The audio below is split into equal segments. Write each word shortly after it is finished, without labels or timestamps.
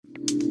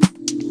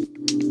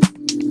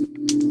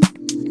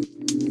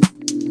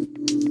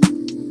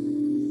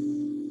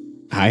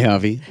Hi,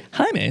 Javi.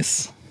 Hi,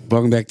 Mase.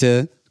 Welcome back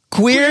to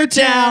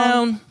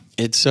Queertowne.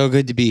 It's so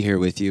good to be here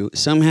with you.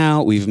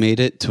 Somehow we've made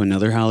it to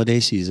another holiday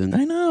season.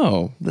 I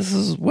know. This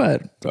is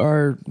what?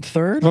 Our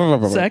third?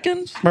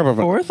 Second?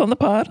 Fourth on the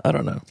pod? I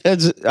don't know.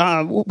 It's,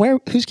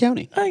 who's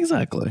counting?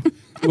 Exactly.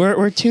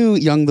 We're two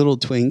young little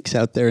twinks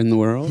out there in the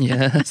world.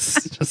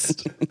 Yes.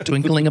 Just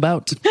twinkling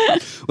about.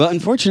 Well,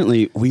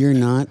 unfortunately, we are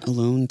not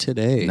alone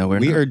today. No, we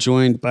not. Are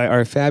joined by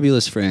our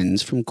fabulous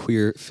friends from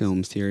Queer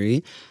Film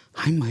Theory.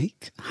 Hi,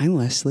 Mike. Hi,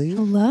 Lesley.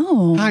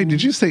 Hello. Hi,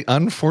 did you say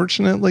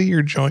unfortunately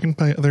you're joined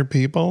by other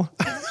people?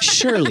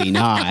 Surely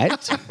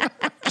not.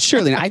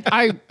 Surely not.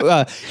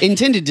 I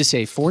intended to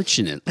say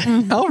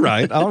fortunately. All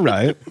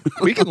right.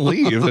 We can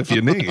leave if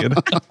you need.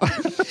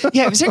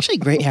 Yeah, it was actually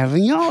great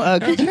having y'all.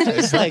 Could you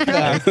just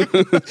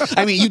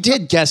I mean, you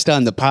did guest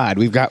on the pod.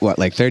 We've got,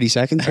 30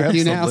 seconds with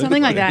you now?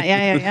 Something like that.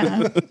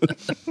 Yeah.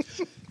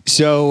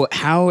 So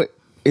how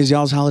is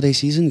y'all's holiday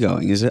season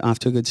going? Is it off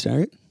to a good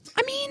start?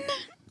 I mean,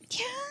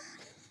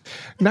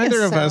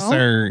 Neither of us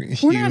are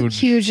huge. We're not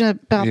huge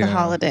about the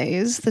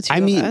holidays, the two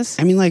of us.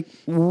 I mean,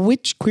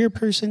 which queer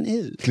person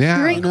is? Yeah.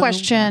 Great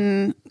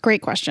question.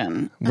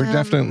 We're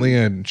definitely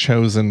a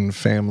chosen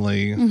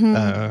family,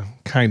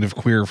 kind of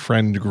queer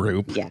friend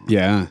group.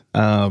 Yeah.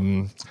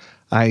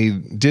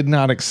 I did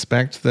not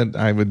expect that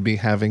I would be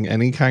having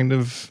any kind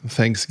of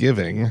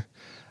Thanksgiving.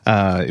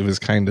 It was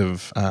kind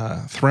of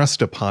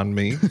thrust upon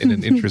me in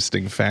an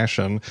interesting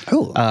fashion.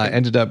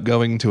 Ended up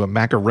going to a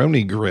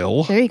macaroni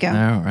grill. There you go.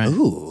 All right.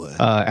 Ooh.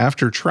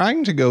 After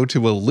trying to go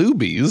to a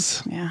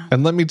Luby's. Yeah.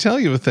 And let me tell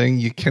you a thing,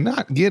 you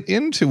cannot get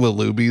into a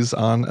Luby's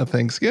on a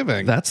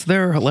Thanksgiving. That's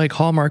their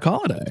Hallmark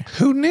holiday.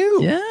 Who knew?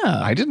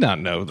 Yeah. I did not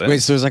know that.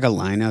 Wait, so there's a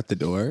line out the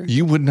door?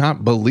 You would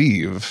not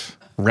believe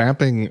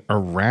wrapping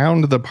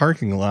around the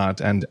parking lot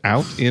and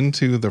out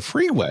into the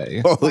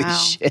freeway. Holy Wow.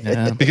 shit.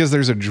 Yeah. Because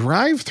there's a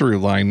drive-through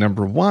line,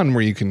 number one,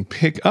 where you can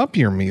pick up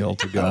your meal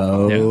to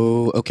go.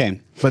 Oh, okay.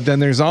 But then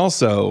there's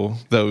also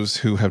those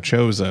who have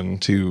chosen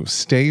to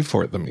stay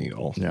for the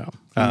meal. Yeah.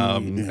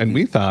 And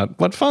we thought,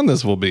 what fun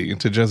this will be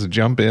to just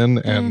jump in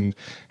and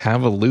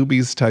have a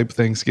Luby's type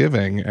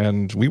Thanksgiving.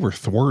 And we were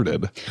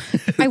thwarted.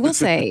 I will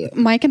say,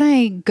 Mike and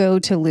I go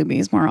to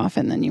Luby's more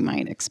often than you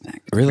might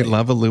expect. Really? We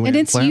love a Louis And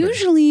it's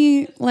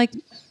usually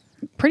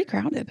pretty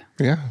crowded.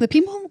 Yeah. The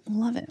people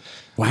love it.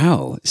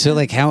 Wow.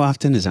 So how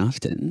often is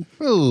often?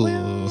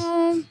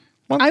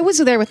 I was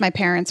there with my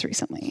parents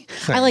recently.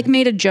 I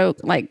made a joke,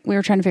 we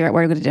were trying to figure out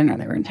where to go to dinner.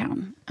 They were in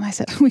town. And I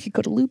said, we could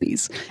go to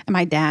Luby's. And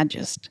my dad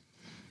just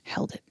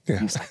held it. Yeah.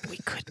 He was like, we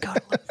could go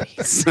to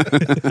Luby's.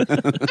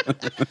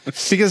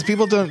 Because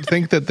people don't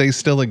think that they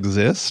still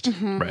exist.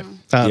 Right.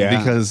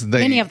 Because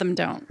Many of them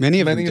don't. Many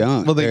of them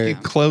don't. Well, they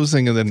keep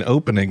closing and then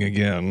opening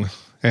again.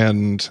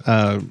 And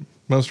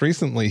most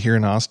recently here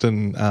in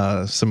Austin,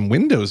 some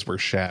windows were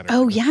shattered.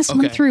 Oh, yeah.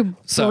 Someone threw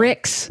So,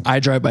 bricks. I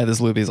drive by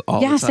this Luby's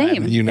all Yeah, the time.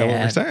 same. You know what we're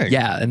And- saying.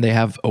 Yeah, and they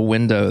have a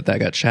window that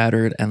got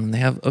shattered, and they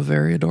have a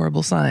very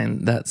adorable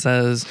sign that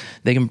says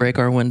they can break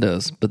our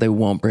windows, but they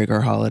won't break our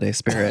holiday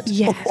spirit.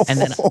 Yes. And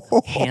then,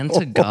 hand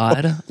to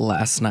God,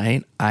 last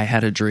night, I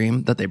had a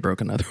dream that they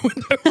broke another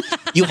window.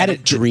 You had a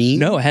dream?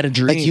 No, I had a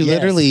dream. You yes.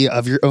 literally,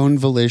 of your own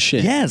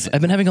volition. Yes,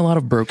 I've been having a lot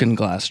of broken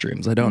glass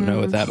dreams. I don't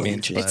know what that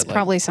means. It's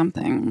probably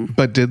something.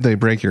 But did they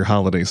break your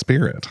holiday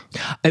spirit?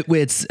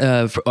 It's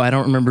I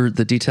don't remember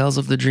the details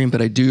of the dream,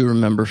 but I do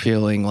remember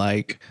feeling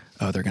like,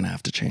 oh, they're going to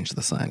have to change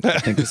the sign. I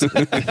think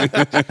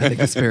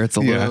the spirit's a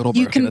little broken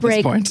You can at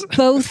break this point.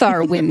 both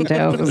our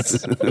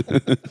windows,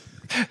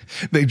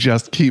 They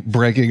just keep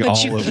breaking all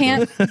but you of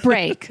can't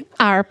break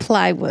our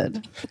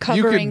plywood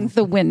covering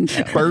the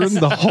window. burn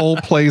the whole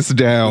place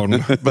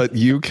down, but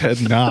you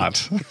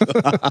cannot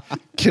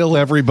kill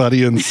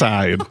everybody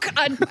inside.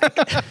 God.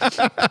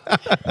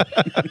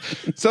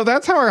 So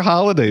that's how our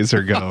holidays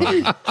are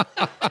going.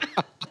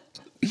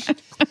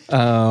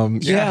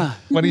 Yeah.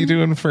 What are you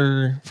doing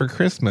for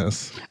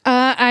Christmas?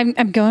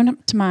 I'm going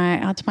out to my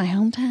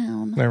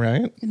hometown All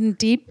right. in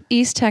deep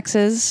East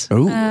Texas.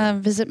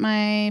 Visit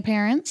my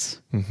parents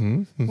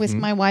with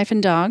my wife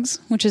and dogs,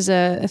 which is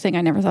a thing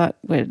I never thought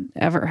would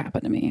ever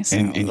happen to me. So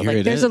And here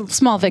it there's is. a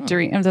small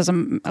victory, and there's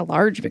a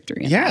large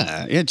victory. In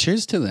that. Yeah.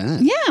 Cheers to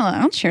that. Yeah,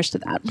 I'll cheers to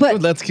that.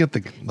 But Let's get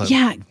the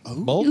yeah,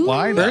 bold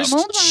wine up.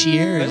 First,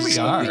 cheers. There we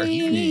are.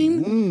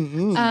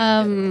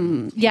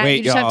 Yeah, Wait,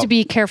 you just have y'all. to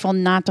be careful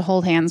not to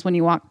hold hands when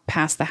you walk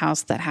past the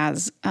house that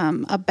has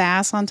a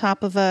bass on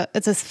top of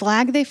it's a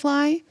flag they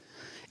fly.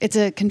 It's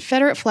a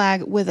Confederate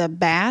flag with a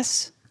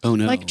bass. Oh,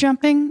 no.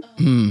 Jumping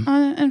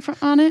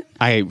on it.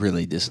 I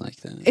really dislike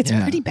that. It's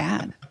pretty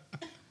bad.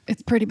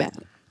 It's pretty bad.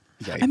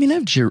 I mean,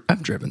 I've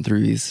driven through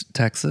East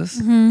Texas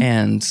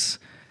and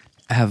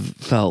have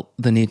felt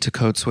the need to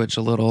code switch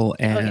a little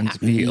and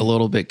be a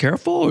little bit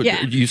careful. Or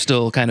Yeah. do you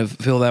still kind of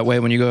feel that way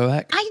when you go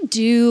back? I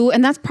do,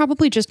 and that's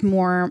probably just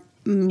more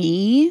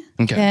me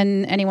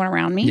than anyone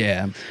around me.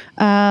 Yeah.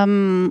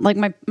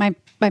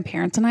 My my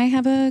parents and I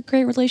have a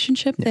great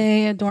relationship. Yeah.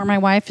 They adore my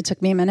wife. It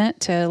took me a minute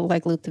to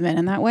like loop them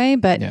in that way,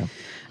 but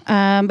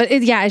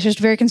it's just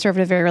very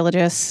conservative, very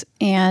religious,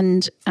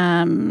 and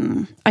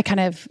I kind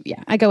of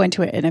I go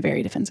into it in a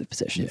very defensive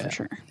position for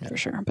sure.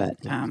 But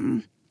they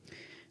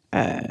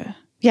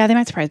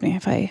might surprise me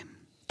if I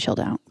chilled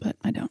out, but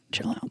I don't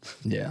chill out.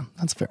 Yeah,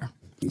 that's fair.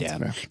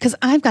 Yeah, because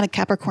I've got a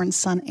Capricorn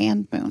sun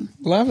and moon.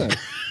 Love it.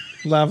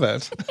 Love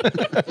it.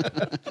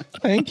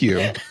 Thank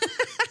you.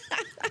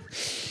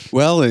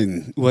 Well,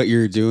 and what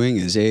you're doing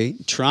is a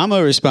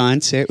trauma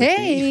response.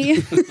 Hey.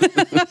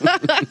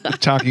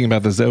 Talking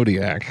about the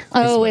zodiac.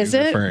 Oh, is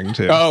it? Referring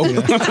to. Oh.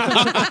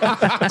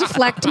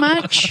 Deflect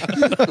much?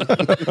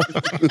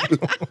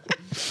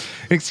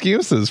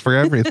 Excuses for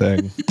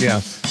everything.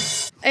 Yeah.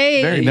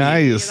 Hey, very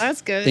nice.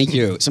 That's good. Thank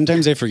you.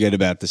 Sometimes I forget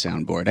about the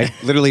soundboard. I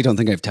literally don't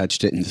think I've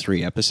touched it in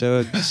 3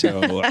 episodes.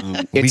 So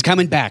it's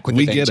coming back with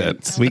we the get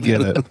vengeance. it. We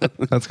get it.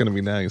 That's going to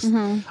be nice.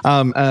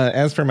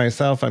 As for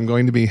myself, I'm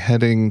going to be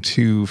heading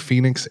to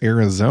Phoenix,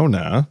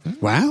 Arizona.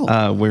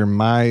 Wow. Where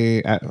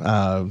my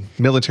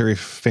military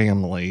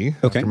family,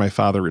 after my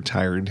father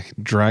retired,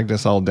 dragged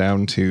us all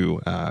down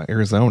to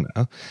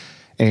Arizona.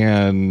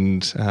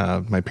 And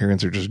my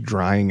parents are just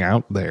drying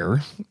out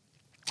there.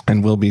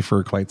 And will be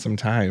for quite some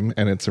time.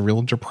 And it's a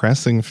real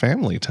depressing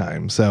family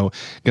time. So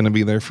going to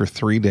be there for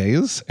 3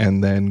 days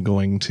and then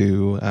going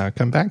to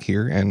come back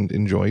here and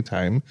enjoy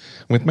time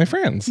with my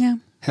friends. Yeah.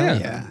 Hell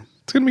yeah.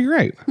 It's going to be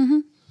great. Mm-hmm.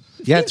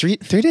 Yeah, 3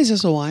 days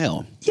is a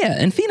while. Yeah,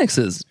 and Phoenix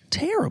is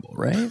terrible,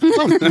 right?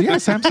 Oh,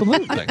 yes,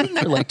 absolutely. I've been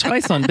there like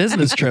twice on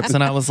business trips,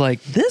 and I was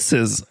like, this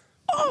is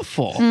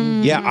awful.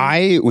 Yeah,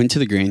 I went to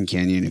the Grand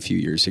Canyon a few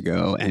years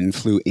ago and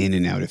flew in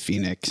and out of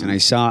Phoenix, and I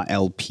saw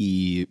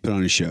LP put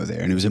on a show there,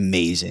 and it was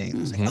amazing. I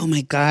was like, oh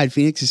my God,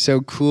 Phoenix is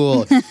so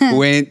cool.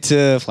 Went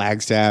to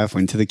Flagstaff,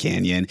 went to the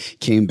canyon,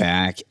 came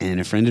back, and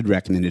a friend had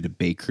recommended a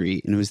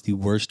bakery, and it was the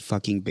worst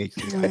fucking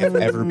bakery I have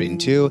ever been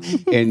to.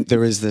 And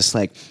there was this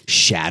like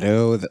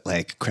shadow that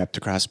like crept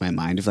across my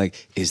mind of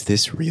like, is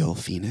this real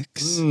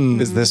Phoenix?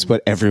 Is this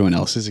what everyone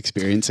else is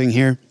experiencing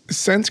here?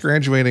 Since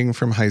graduating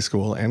from high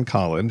school and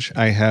college,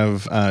 I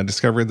have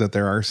discovered that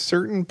there are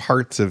certain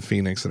parts of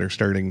Phoenix that are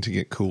starting to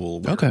get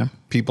cool. Okay.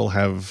 People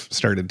have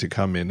started to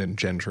come in and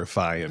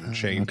gentrify and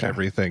change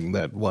everything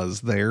that was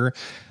there.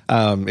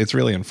 It's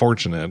really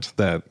unfortunate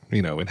that,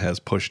 it has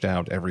pushed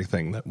out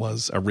everything that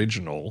was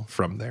original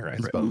from there, I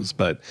suppose.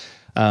 But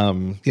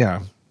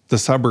the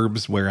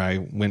suburbs where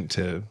I went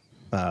to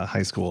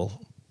high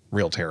school,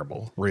 real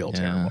terrible.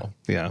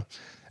 Yeah.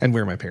 And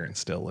where my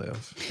parents still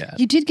live. Yeah.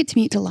 You did get to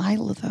meet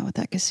Delilah, though, at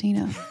that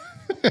casino.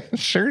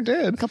 Sure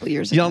did. A couple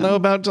years ago. Y'all know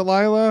about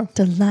Delilah?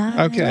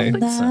 Delilah. Okay.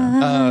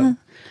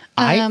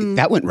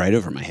 That went right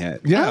over my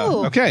head. Yeah.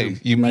 Oh, okay.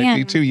 You might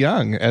be too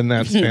young, and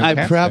that's fantastic.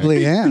 I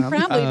probably am.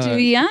 Probably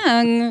too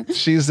young.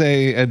 She's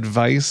a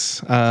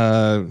advice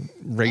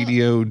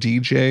radio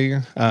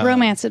DJ.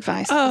 Romance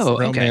advice. Oh,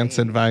 Romance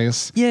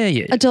advice.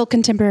 Yeah. Adult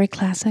contemporary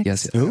classics.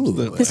 Yes. Ooh.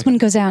 This one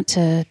goes out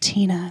to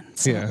Tina in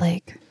Salt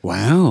Lake.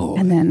 Wow.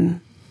 And then,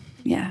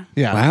 yeah.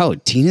 Wow,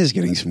 Tina's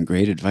getting some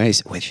great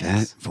advice with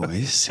that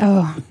voice.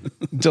 Oh,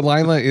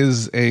 Delilah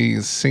is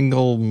a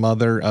single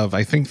mother of,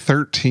 I think,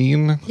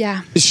 13.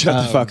 yeah.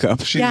 Shut the fuck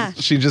up.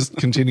 She just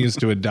continues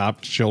to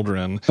adopt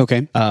children.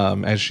 Okay.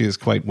 As she is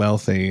quite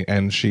wealthy,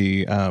 and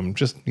she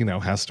just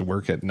has to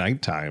work at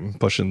nighttime,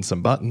 pushing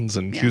some buttons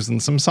and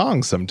choosing some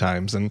songs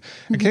sometimes, and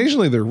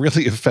occasionally they're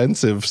really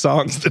offensive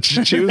songs that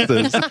she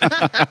chooses.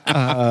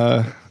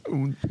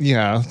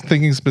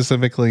 Thinking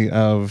specifically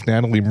of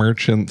Natalie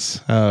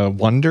Merchant's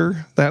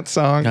 "Wonder," that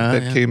song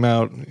that came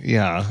out.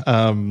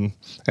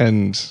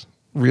 And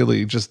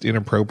really just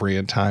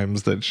inappropriate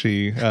times that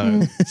she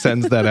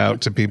sends that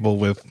out to people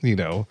with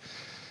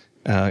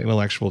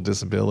intellectual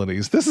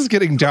disabilities. This is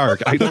getting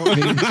dark. I don't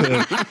mean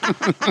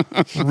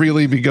to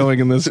really be going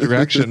in this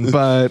direction,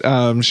 but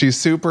she's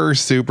super,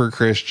 super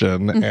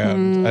Christian,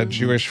 and a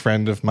Jewish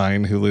friend of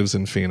mine who lives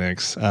in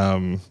Phoenix.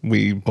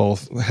 We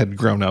both had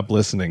grown up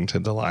listening to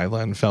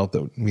Delilah and felt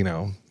that,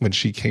 when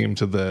she came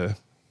to the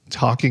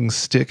Talking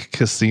Stick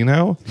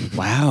Casino,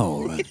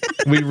 Wow.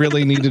 we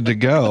really needed to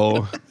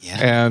go. Yeah.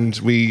 And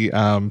we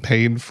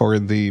paid for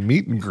the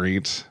meet and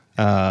greet.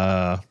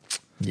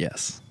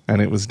 Yes. And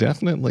it was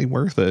definitely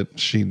worth it.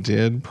 She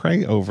did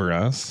pray over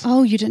us.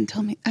 Oh, you didn't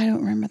tell me. I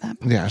don't remember that.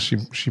 Yeah, she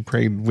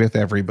prayed with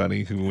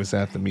everybody who was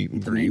at the meet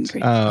and greet. meet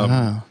and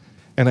greet.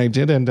 And I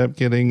did end up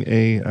getting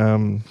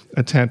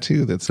a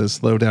tattoo that says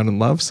 "Slow down and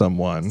love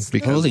someone"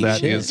 because Holy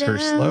that shit. is her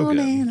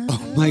slogan.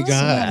 Oh my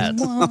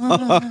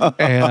God.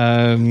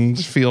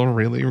 And feel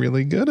really,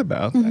 really good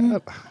about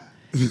that.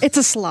 It's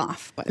a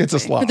sloth. By the It's a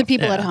way, sloth. for the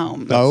people at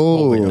home.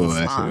 Oh.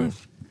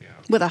 Sloth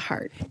with a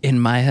heart. In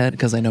my head,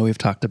 because I know we've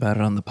talked about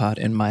it on the pod,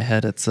 in my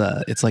head it's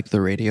like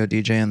the radio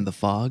DJ in The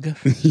Fog.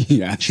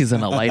 Yeah. She's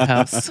in a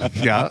lighthouse.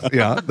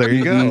 Yeah, there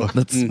you go.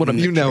 That's what I'm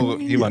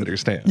you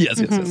understand.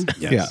 Yes. Yes.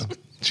 Yeah.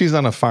 She's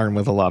on a farm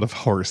with a lot of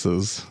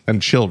horses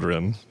and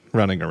children,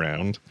 running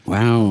around.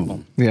 Wow.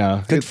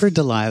 Yeah. Good for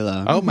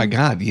Delilah. Oh my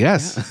God.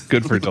 Yes.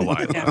 Good for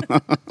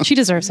Delilah. She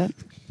deserves it.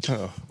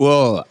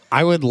 Well,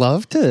 I would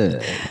love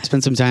to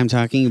spend some time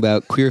talking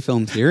about queer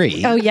film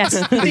theory. Oh, yes.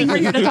 The thing we're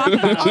here to talk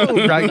about.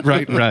 Oh,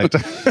 right.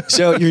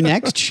 So your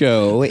next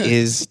show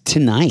is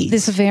tonight.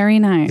 This very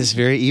night. This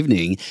very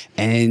evening.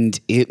 And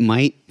it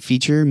might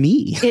feature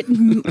me.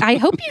 I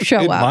hope you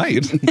show It up.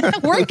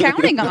 might. We're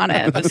counting on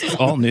it. This is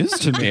all news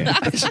to me.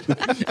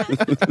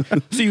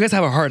 So you guys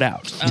have a heart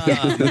out.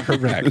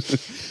 Correct.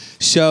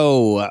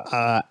 So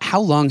how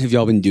long have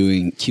y'all been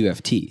doing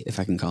QFT, if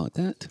I can call it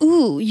that?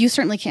 Ooh, you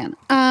certainly can.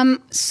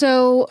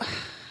 So,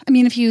 I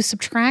mean, if you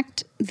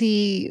subtract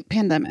the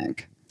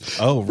pandemic.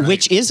 Oh, right.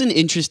 Which is an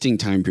interesting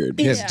time period.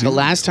 Because Yeah. the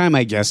last time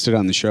I guested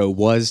on the show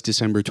was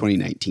December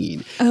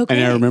 2019. Okay.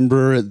 And I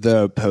remember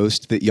the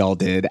post that y'all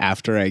did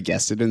after I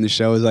guested in the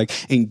show was like,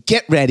 and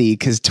get ready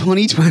because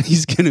 2020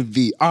 is going to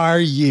be our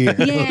year.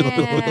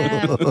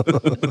 Yeah.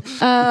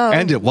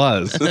 And it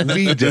was.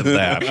 We did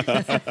that.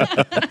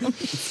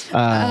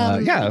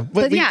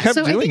 But we kept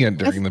so I doing think it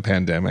during the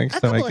pandemic. A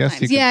So I couple of guess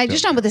times. you could Yeah, still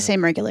just not with the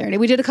same regularity.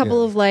 We did a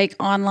couple of like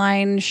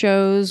online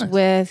shows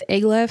with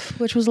Aglef,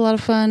 which was a lot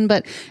of fun.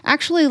 But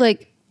actually,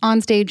 like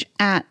on stage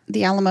at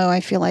the Alamo,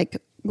 I feel like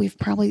we've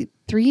probably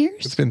 3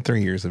 years. It's been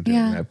 3 years of doing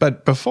Yeah. that.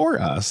 But before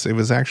us, it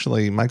was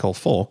actually Michael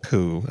Folk,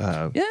 who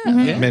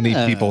many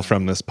people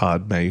from this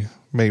pod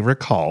may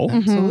recall.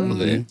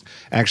 Absolutely.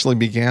 Actually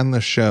began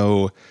the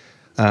show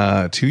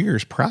 2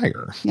 years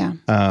prior. Yeah.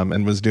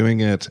 And was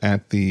doing it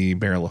at the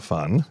Barrel of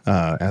Fun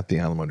at the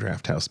Alamo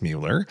Drafthouse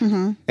Mueller.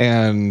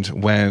 And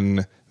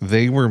when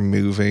they were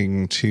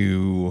moving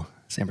to...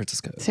 San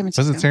Francisco. San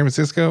Francisco. Was it San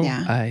Francisco?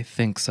 Yeah. I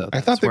think so. I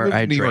That's thought they where moved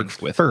I to New York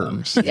drank with them.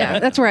 first. Yeah,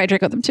 that's where I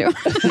drink with them too.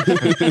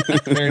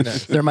 Very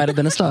nice. There might have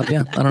been a stop.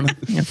 Yeah, I don't know.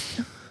 Yeah.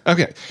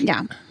 Okay.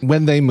 Yeah.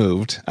 When they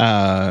moved,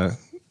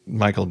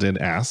 Michael did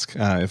ask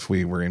if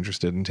we were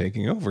interested in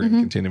taking over and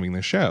continuing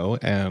the show.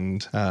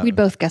 And We'd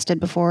both guested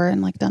before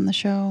and like done the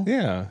show.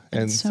 yeah.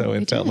 And so so we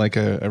it felt did. like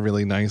a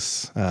really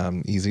nice,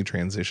 easy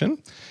transition.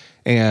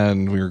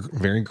 And we were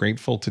very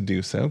grateful to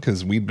do so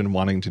because we'd been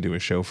wanting to do a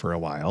show for a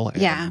while.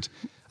 And, Yeah.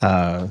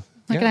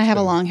 Like, and I have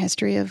a long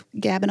history of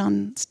gabbing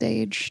on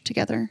stage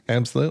together.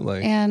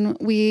 Absolutely. And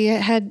we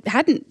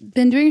hadn't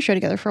been doing a show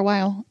together for a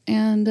while.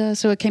 And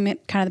so it came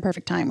at kind of the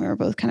perfect time. We were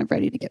both kind of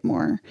ready to get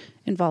more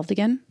involved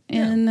again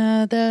in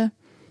the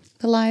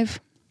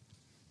live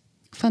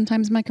Fun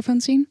Times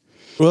microphone scene.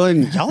 Well,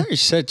 and y'all are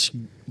such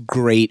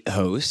great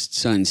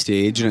hosts on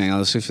stage. And I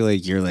also feel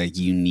like your like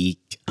unique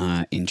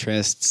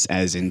interests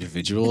as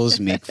individuals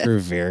make for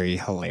very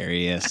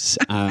hilarious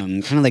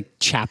kind of like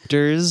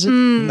chapters.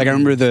 Like I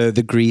remember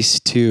the Grease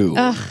 2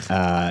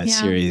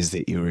 series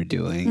that you were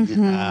doing.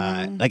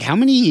 Like how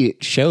many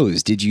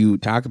shows did you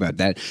talk about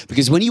that?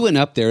 Because when you went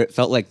up there, it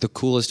felt like the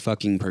coolest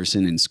fucking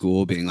person in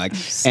school being like,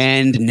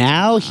 and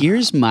now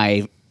here's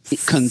my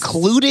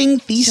concluding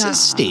thesis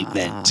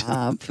statement.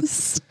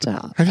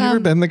 Stop. Have you ever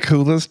been the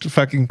coolest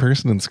fucking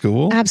person in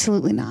school?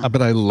 Absolutely not.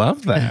 But I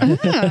love that.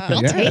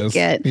 I'll take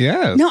it.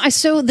 Yes. No,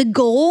 so the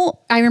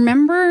goal, I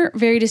remember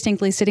very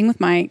distinctly sitting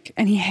with Mike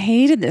and he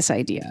hated this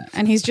idea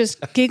and he's just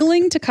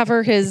giggling to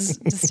cover his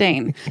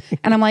disdain.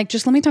 And I'm like,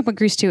 just let me talk about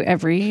Grease 2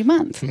 every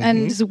month.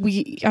 And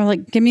we are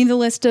like, give me the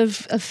list of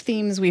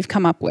themes we've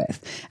come up with.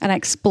 And I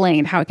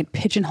explained how I could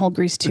pigeonhole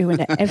Grease 2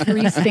 into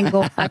every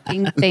single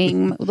fucking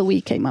theme that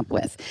we came up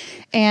with.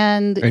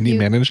 And you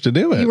managed to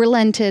do it. You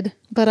relented,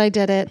 but I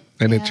did it.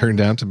 And it turned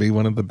out to be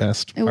one of the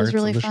best It was parts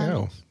really of the fun.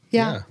 show.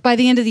 Yeah. By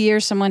the end of the year,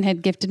 someone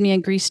had gifted me a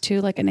Grease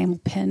 2, like enamel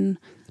pin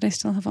that I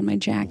still have on my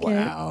jacket.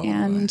 Wow.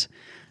 And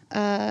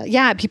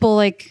people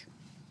like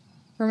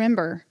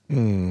remember.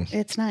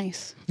 It's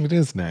nice. It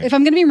is nice. If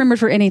I'm going to be remembered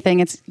for anything,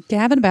 it's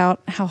gabbing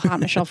about how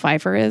hot Michelle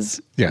Pfeiffer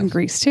is Yeah. in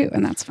Grease 2,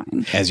 and that's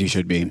fine. As you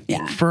should be.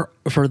 Yeah.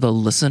 For the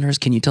listeners,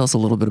 can you tell us a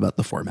little bit about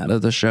the format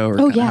of the show or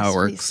kinda how it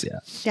works? please.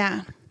 Yeah.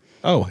 Yeah.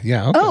 Oh,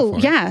 yeah. I'll go for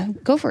it. Yeah.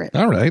 Go for it.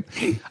 All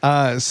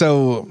right.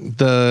 So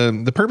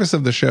the purpose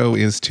of the show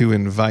is to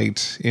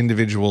invite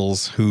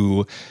individuals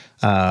who,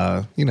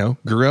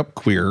 grew up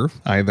queer,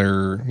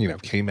 either,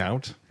 came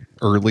out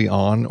early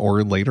on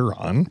or later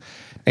on.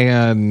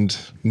 And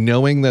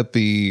knowing that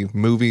the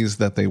movies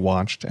that they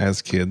watched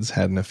as kids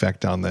had an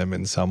effect on them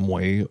in some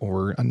way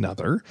or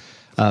another.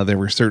 There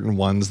were certain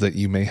ones that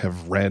you may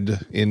have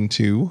read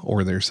into,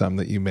 or there's some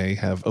that you may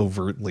have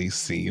overtly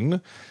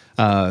seen.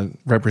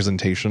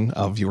 Representation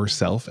of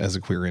yourself as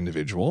a queer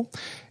individual.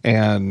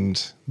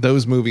 And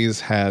those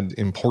movies had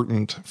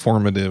important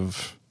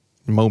formative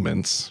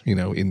moments,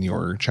 in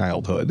your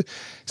childhood.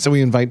 So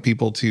we invite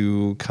people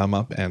to come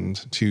up and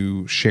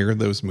to share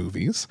those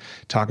movies,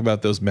 talk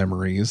about those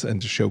memories,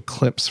 and to show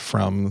clips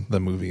from the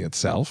movie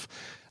itself.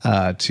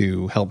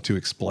 to help to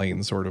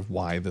explain sort of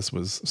why this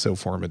was so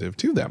formative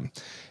to them.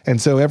 And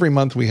so every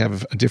month we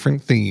have a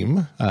different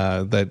theme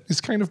that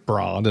is kind of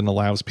broad and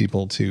allows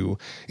people to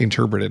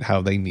interpret it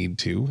how they need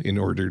to in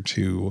order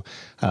to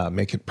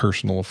make it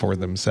personal for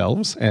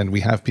themselves. And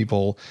we have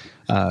people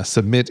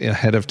submit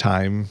ahead of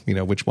time,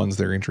 which ones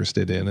they're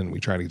interested in. And we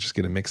try to just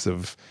get a mix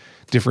of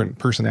different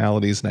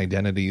personalities and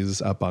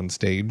identities up on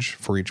stage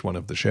for each one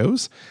of the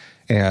shows.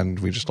 And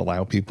we just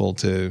allow people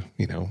to,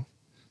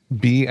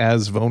 be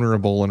as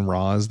vulnerable and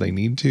raw as they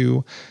need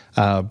to.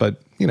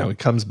 But, it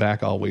comes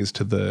back always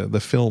to the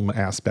film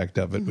aspect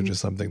of it, which is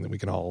something that we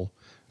can all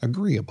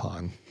agree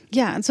upon.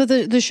 Yeah. And so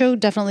the show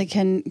definitely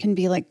can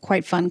be like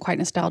quite fun, quite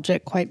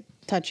nostalgic, quite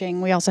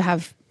touching. We also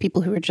have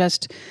people who are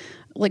just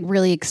like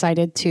really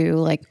excited to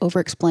like over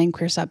explain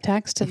queer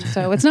subtext. And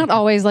so it's not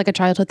always like a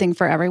childhood thing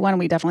for everyone.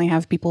 We definitely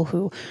have people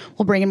who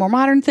will bring in more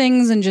modern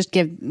things and just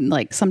give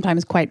like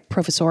sometimes quite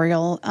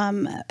professorial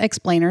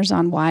explainers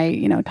on why,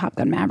 Top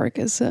Gun Maverick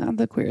is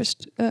the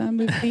queerest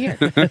movie of the year.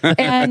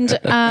 And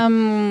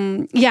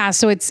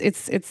so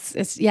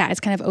it's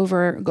kind of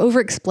over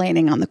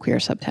explaining on the queer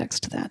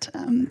subtext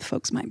that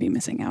folks might be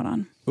missing out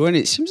on. Well, and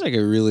it seems like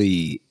a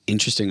really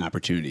interesting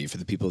opportunity for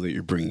the people that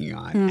you're bringing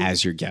on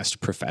as your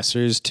guest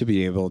professors to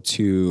be able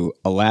to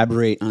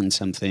elaborate on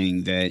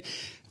something that,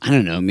 I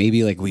don't know,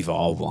 maybe like we've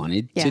all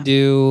wanted to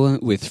do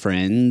with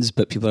friends,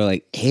 but people are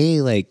like,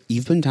 hey, like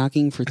you've been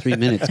talking for 3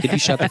 minutes. Could you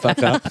shut the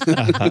fuck up?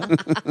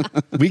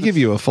 We give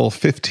you a full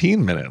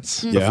 15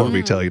 minutes before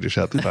we tell you to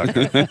shut the fuck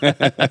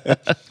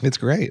up. It's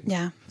great.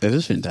 Yeah. That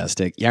is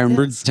fantastic. Yeah, I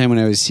remember the time when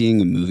I was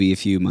seeing a movie a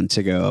few months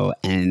ago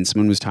and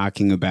someone was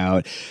talking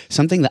about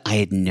something that I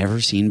had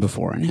never seen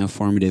before and how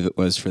formative it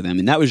was for them.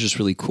 And that was just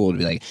really cool to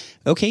be like,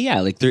 okay,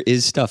 yeah, like there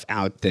is stuff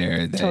out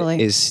there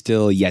that is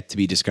still yet to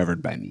be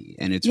discovered by me.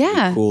 And it's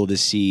really cool to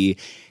see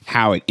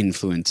how it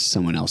influenced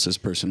someone else's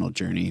personal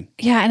journey.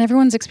 Yeah, and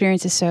everyone's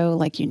experience is so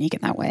like unique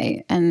in that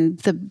way. And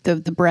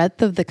the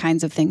breadth of the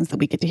kinds of things that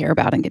we get to hear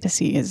about and get to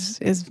see is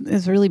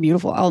really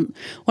beautiful.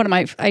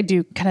 I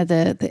do kind of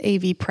the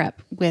AV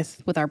prep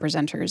with our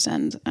presenters,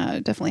 and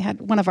definitely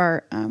had one of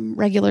our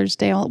regulars,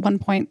 Dale, at one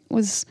point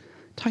was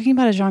talking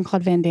about a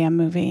Jean-Claude Van Damme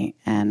movie,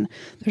 and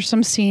there's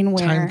some scene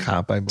where Time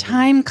Cop, I believe.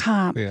 Time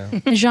Cop. Yeah.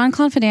 And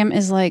Jean-Claude Van Damme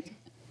is like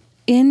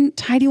in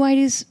tidy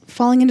whities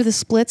falling into the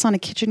splits on a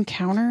kitchen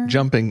counter,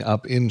 jumping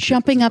up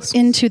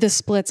into the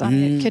splits on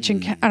a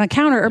kitchen on a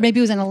counter, or maybe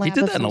it was in a lab.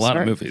 He did that in a lot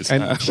of movies.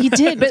 And he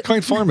did, but it's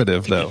quite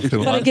formative though.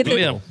 I get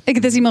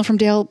this email from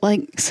Dale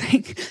like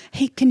saying,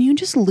 "Hey, can you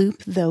just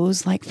loop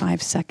those like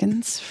 5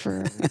 seconds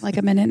for like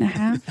a minute and a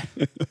half?"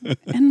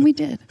 And we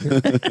did.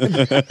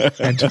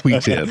 And we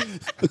did.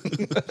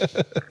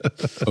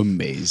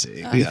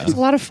 Amazing. It was a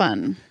lot of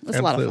fun. It was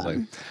Absolutely. a lot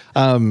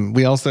of fun.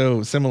 We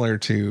also, similar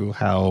to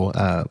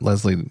how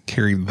Lesley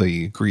carried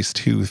the Grease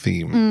 2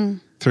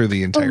 theme through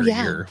the entire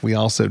year, we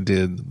also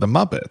did the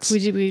Muppets.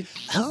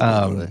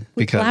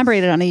 We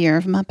collaborated on a year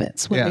of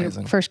Muppets when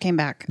we first came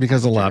back.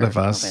 Because a lot of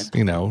us,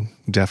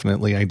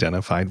 definitely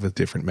identified with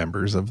different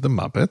members of the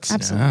Muppets.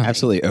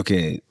 Absolutely. Absolutely.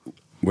 Okay.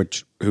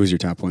 Who was your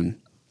top one?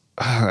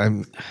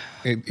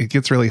 It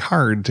gets really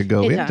hard to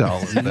go into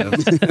all of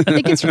this.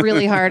 It gets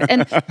really hard.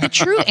 And the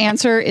true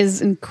answer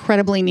is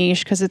incredibly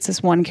niche because it's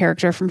this one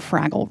character from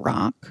Fraggle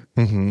Rock.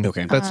 Mm-hmm.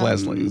 Okay. That's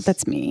Leslie's.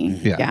 That's me.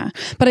 Yeah.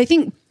 But I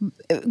think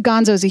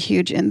Gonzo is a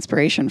huge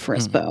inspiration for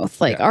us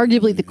both. Like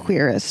arguably the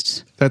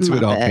queerest. That's Muppet. what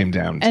it all came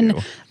down to.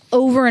 And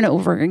over and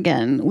over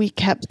again, we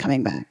kept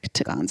coming back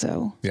to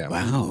Gonzo. Yeah.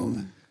 Wow.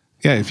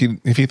 Yeah. If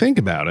you think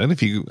about it,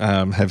 if you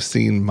have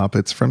seen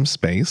Muppets from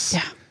Space.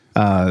 Yeah.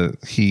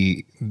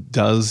 He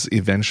does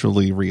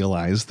eventually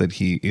realize that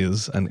he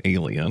is an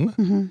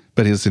alien,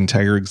 but his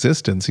entire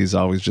existence, he's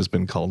always just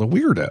been called a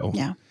weirdo.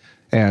 Yeah.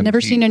 And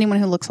never seen anyone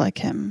who looks like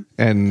him.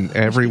 And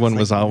everyone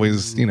was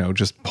always,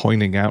 just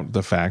pointing out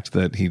the fact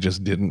that he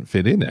just didn't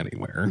fit in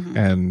anywhere.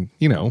 And,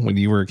 when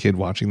you were a kid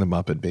watching the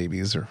Muppet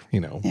Babies or,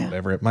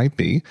 whatever it might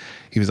be,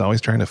 he was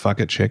always trying to fuck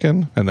a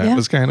chicken. And that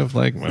was kind of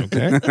like,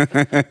 okay.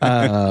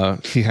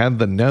 He had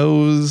the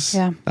nose.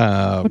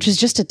 Yeah. Which is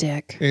just a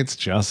dick. It's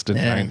just a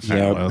giant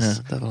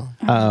phallus.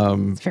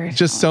 It's very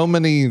just so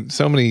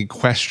many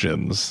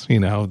questions,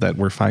 that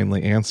were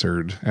finally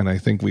answered. And I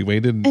think we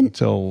waited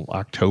until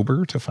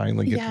October to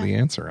finally get to the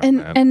answer on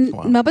that. And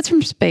Muppets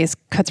from Space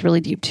cuts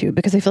really deep too,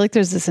 because I feel like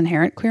there's this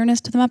inherent queerness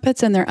to the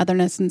Muppets and their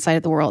otherness inside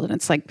of the world. And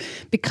it's like,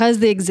 because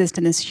they exist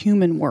in this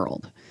human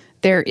world,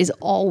 there is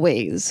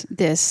always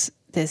this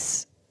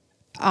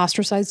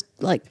ostracized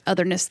like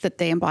otherness that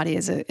they embody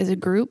as a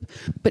group.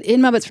 But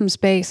in Muppets from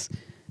Space,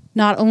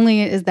 not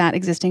only is that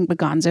existing, but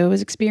Gonzo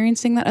is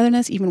experiencing that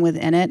otherness even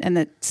within it. And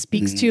that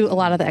speaks to a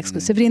lot of the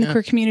exclusivity in the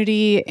queer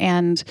community.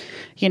 And,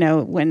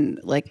 when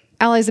like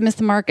allies that miss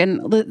the mark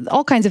and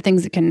all kinds of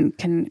things that can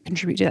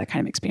contribute to that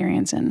kind of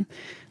experience. And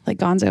like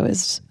Gonzo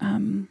is,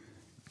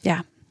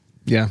 Yeah,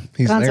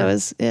 he's Gonzo there.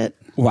 is it.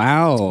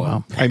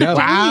 Wow. I know.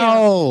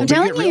 Wow. I'm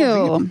telling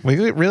you. We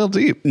get real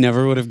deep.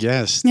 Never would have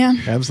guessed. Yeah.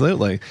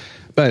 Absolutely.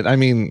 But I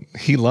mean,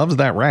 he loves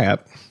that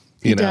rat.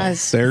 You know,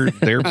 does.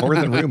 they're more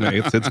than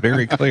roommates. It's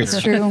very clear.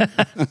 It's true.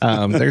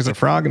 There's a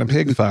frog and a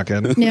pig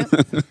fucking.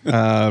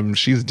 Yep.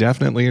 She's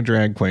definitely a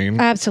drag queen.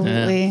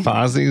 Absolutely.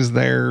 Fozzie's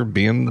there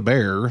being the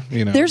bear.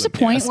 You know, There's a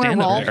point where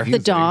Rolf, the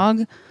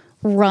dog,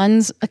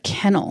 runs a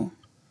kennel.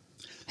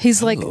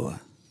 He's like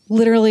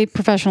literally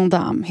professional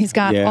dom. He's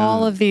got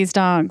all of these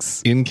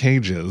dogs in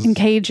cages.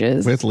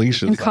 With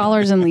leashes. And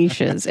collars and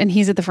leashes. And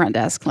he's at the front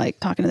desk, like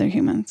talking to their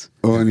humans.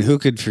 Oh, and who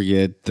could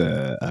forget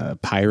the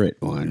pirate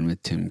one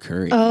with Tim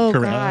Curry? Oh,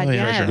 Correct. God, Oh,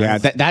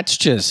 yes. Yeah, that's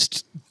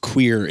just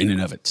queer in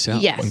and of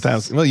itself. Yes.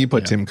 1,000. Well, you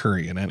put Tim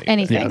Curry in anything.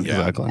 Anything. Yeah,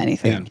 exactly.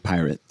 Anything. And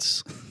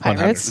pirates.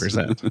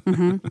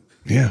 100%.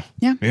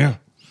 Yeah.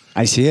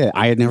 I see it.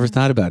 I had never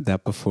thought about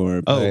that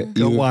before. Oh, But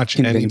go you watch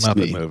any convinced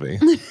Muppet me. movie.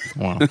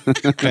 Wow.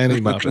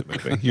 Any Muppet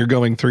movie. You're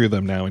going through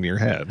them now in your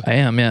head. I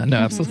am. Yeah. No,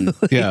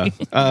 absolutely. Yeah.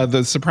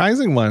 The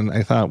surprising one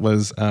I thought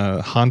was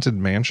Haunted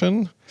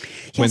Mansion.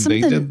 When they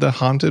did the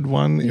haunted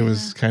one, it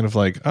was kind of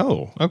like,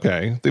 oh,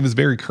 okay. It was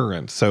very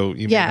current. So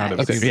you may not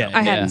have seen it.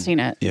 I hadn't seen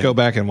it. Yeah. Go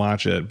back and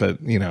watch it.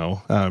 But, you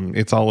know,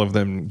 it's all of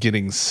them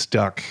getting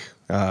stuck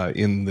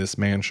in this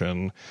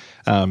mansion.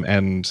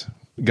 And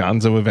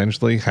Gonzo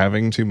eventually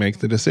having to make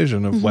the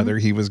decision of whether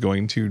he was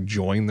going to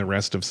join the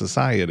rest of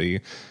society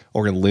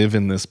or live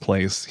in this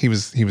place. He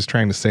was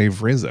trying to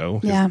save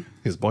Rizzo,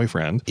 his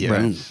boyfriend.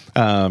 Yeah.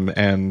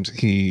 And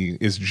he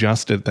is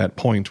just at that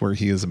point where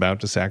he is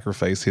about to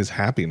sacrifice his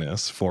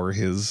happiness for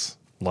his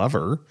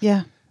lover.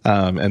 Yeah.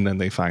 And then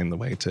they find the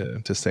way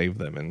to save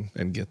them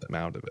and get them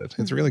out of it.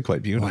 It's really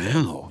quite beautiful.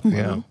 Wow.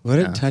 Yeah. What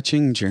a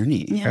touching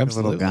journey. Yeah.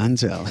 Absolutely. Little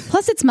Gonzo.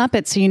 Plus, it's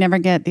Muppets, so you never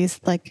get these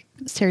like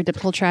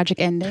stereotypical tragic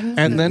endings.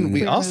 And then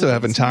we also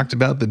haven't talked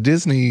about the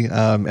Disney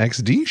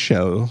XD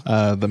show,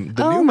 the new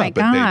Muppet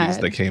Babies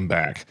that came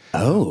back.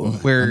 Oh,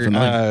 where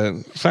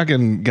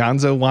fucking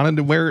Gonzo wanted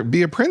to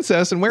be a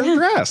princess and wear a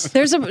dress.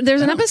 There's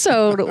an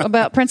episode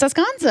about Princess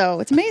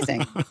Gonzo. It's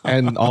amazing.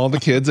 And all the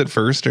kids at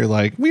first are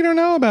like, we don't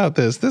know about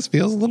this. This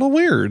feels a little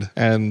weird.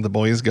 And the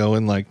boys go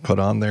and like put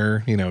on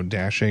their,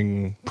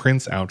 dashing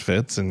prince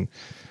outfits, and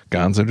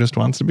Gonzo just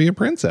wants to be a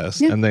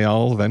princess. And they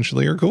all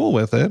eventually are cool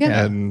with it.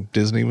 Yeah. And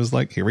Disney was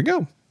like, here we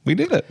go. We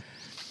did it.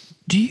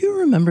 Do you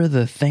remember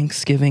the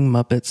Thanksgiving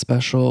Muppet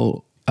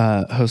special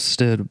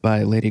hosted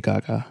by Lady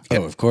Gaga?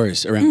 Oh, of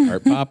course. Around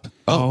Heart Pop.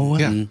 Oh,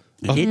 yeah.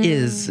 It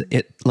is.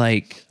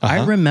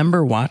 I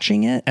remember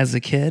watching it as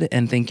a kid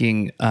and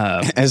thinking,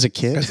 As a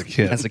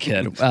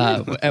kid?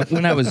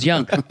 when I was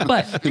young.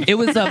 But it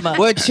was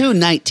We're two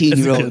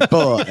 19-year-old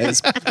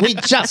boys. We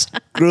just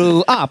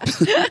grew up.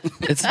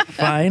 It's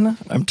fine.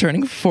 I'm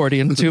turning 40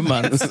 in 2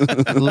 months.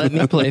 Let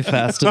me play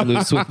fast and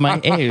loose with my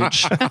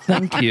age.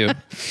 Thank you.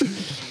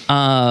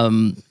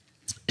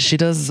 She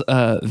does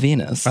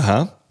Venus.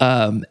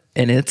 And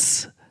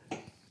it's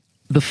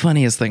the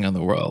funniest thing in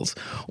the world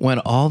when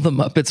all the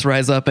Muppets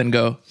rise up and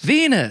go,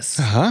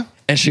 Venus.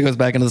 And she goes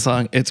back into the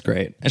song. It's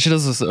great. And she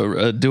does this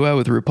duet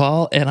with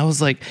RuPaul. And I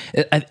was like,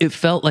 it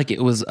felt like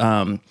it was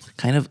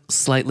kind of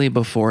slightly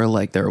before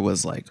like there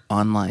was like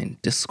online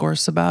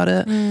discourse about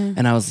it.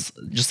 And I was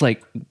just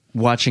like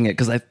watching it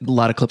because a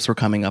lot of clips were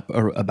coming up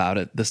about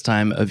it this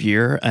time of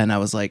year. And I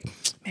was like,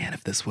 man,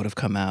 if this would have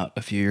come out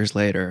a few years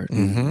later.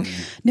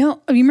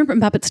 No, you remember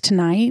Muppets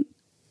Tonight?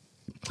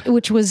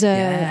 Which was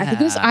I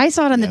think I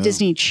saw it on the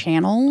Disney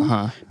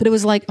Channel, but it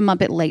was like a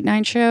Muppet late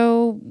night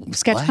show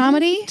sketch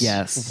comedy.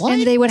 Yes.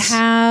 And they would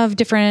have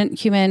different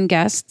human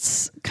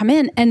guests come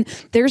in, and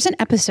there's an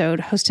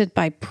episode hosted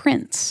by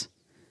Prince,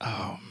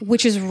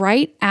 which is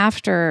right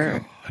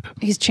after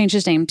he's changed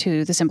his name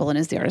to the symbol and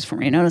is the artist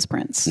formerly known as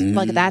Prince.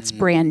 Like that's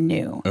brand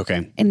new.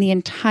 Okay. And the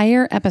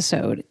entire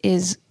episode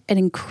is an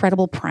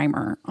incredible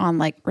primer on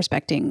like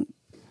respecting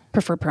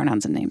preferred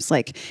pronouns and names.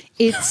 Like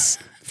it's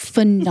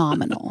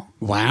phenomenal.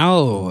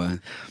 Wow.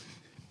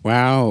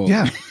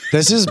 Yeah.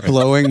 This is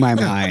blowing my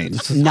mind.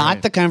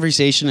 Not the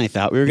conversation I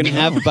thought we were going to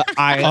have, but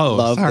I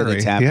love that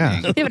it's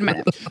happening. Give it a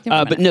minute.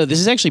 But no, this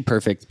is actually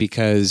perfect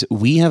because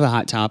we have a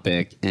hot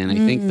topic, and I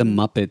think the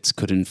Muppets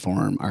could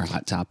inform our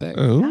hot topic.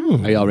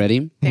 Ooh. Are y'all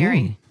ready?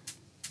 Very.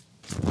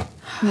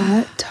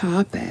 Hot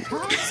topic.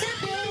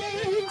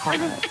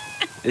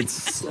 It's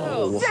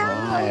so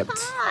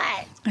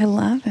hot. I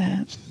love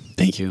it.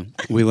 Thank you.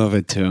 We love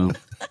it too.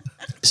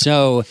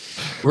 So,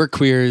 we're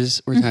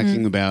queers. We're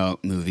talking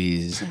about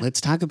movies. Let's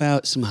talk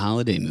about some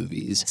holiday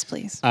movies. Yes,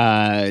 please.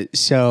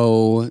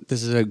 So,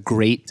 this is a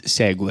great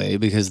segue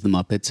because the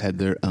Muppets had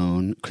their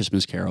own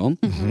Christmas Carol,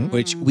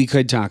 which we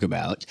could talk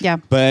about. Yeah.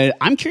 But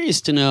I'm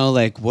curious to know,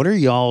 like, what are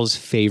y'all's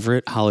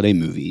favorite holiday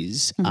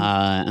movies? And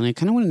I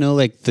kind of want to know,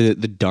 like, the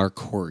dark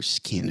horse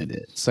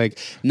candidates. Like,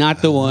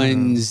 not the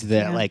ones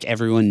that, like,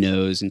 everyone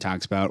knows and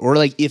talks about. Or,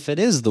 like, if it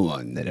is the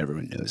one that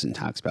everyone knows and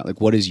talks about.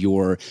 Like, what is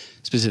your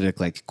specific,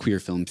 like, queer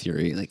film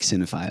theory, like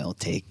cinephile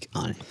take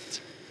on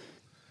it?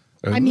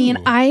 I mean,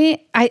 I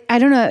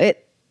don't know.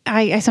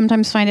 I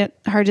sometimes find it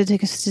hard to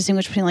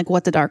distinguish between like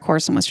what the dark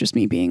horse and what's just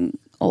me being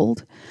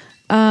old.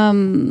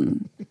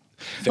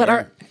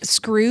 But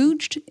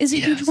Scrooged is a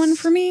huge one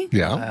for me.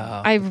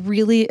 Yeah. I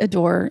really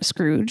adore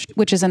Scrooged,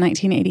 which is a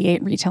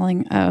 1988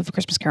 retelling of A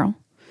Christmas Carol.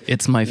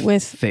 It's my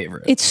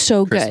favorite. It's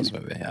so Christmas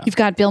good. movie, yeah. You've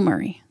got Bill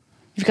Murray.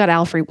 You've got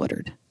Alfre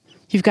Woodard.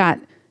 You've got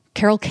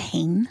Carol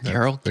Kane.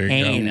 Carol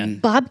Kane.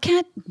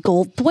 Bobcat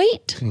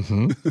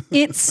Goldthwait.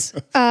 It's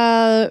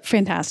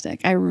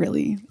fantastic. I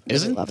really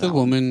Isn't love the that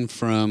woman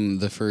from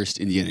the first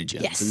Indiana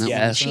Jones? Yes, in that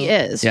Yes. she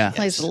is. Yeah. She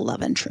plays the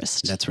love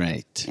interest. That's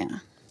right. Yeah.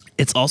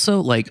 It's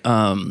also like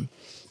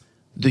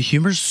the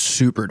humor's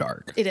super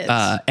dark. It is.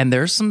 And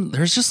there's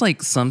just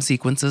like some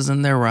sequences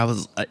in there where I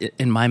was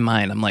in my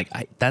mind, I'm like,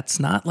 that's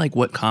not like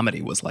what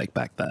comedy was like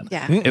back then.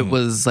 Yeah. It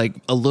was like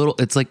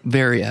it's like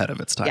very ahead of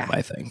its time, Yeah,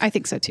 I think. I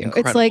think so too.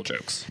 Incredible it's like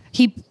jokes.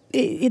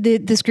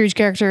 the Scrooge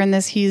character in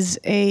this. He's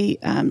a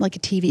like a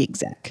TV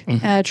exec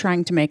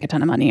trying to make a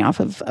ton of money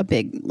off of a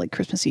big like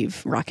Christmas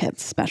Eve Rockheads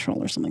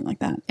special or something like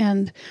that.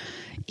 And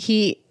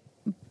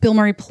Bill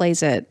Murray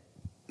plays it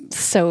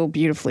so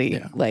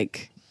beautifully,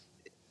 like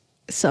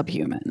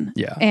subhuman.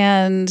 Yeah.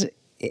 And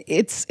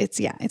it's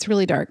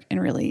really dark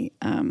and really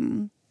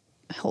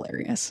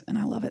hilarious, and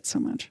I love it so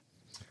much.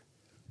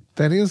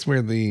 That is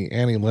where the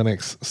Annie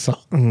Lennox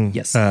song,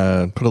 Yes.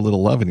 Put a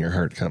Little Love in Your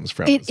Heart comes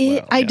from. Does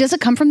Does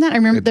it come from that? I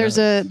remember there's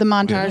does. the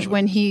montage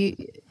when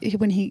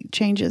he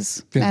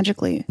changes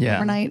magically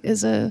overnight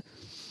is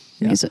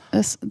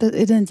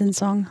it ends in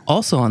song.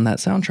 Also on that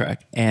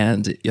soundtrack,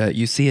 and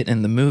you see it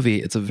in the movie.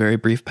 It's a very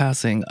brief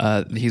passing.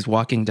 He's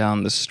walking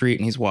down the street,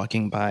 and he's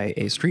walking by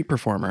a street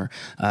performer,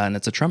 and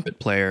it's a trumpet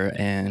player,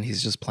 and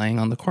he's just playing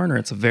on the corner.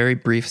 It's a very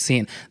brief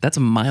scene. That's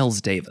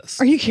Miles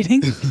Davis. Are you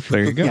kidding?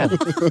 There you go.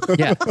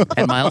 Yeah,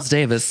 and Miles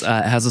Davis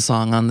has a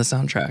song on the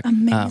soundtrack.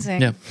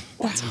 Amazing. Yeah.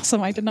 That's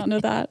awesome. I did not know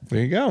that.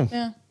 There you go.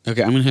 Yeah.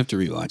 Okay, I'm going to have to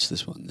rewatch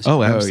this one.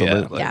 Oh,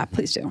 absolutely. Yeah,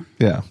 please do.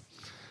 Yeah.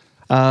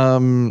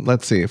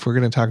 Let's see. If we're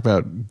going to talk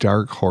about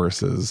dark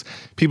horses,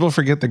 people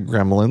forget that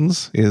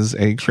Gremlins is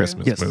a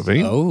Christmas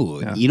movie.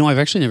 Oh, I've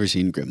actually never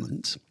seen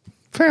Gremlins.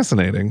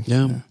 Fascinating.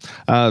 Yeah.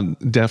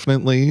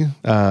 Definitely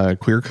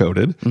queer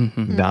coded.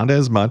 Not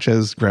as much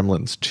as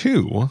Gremlins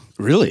 2.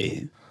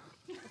 Really?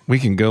 We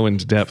can go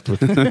into depth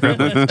with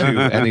Gremlins 2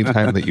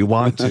 anytime that you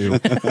want to,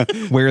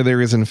 where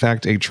there is in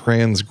fact a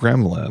trans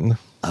gremlin.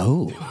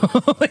 Oh.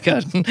 Oh my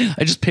god!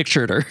 I just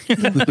pictured her.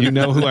 You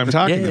know who I'm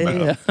talking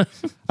about.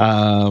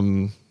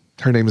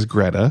 Her name is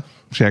Greta.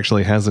 She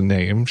actually has a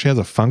name. She has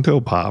a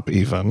Funko Pop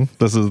even.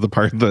 This is the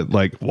part that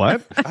like,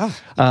 what?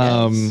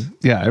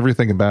 Yeah,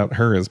 everything about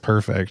her is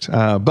perfect.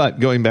 But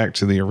going back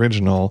to the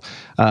original,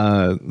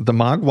 the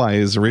Mogwai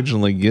is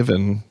originally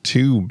given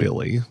to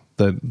Billy,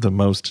 the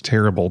most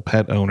terrible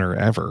pet owner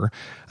ever,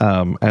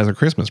 as a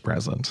Christmas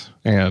present.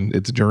 And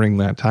it's during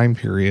that time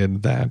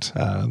period that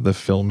the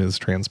film is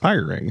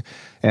transpiring.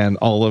 And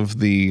all of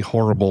the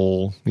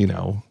horrible,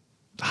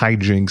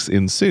 hijinks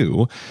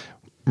ensue.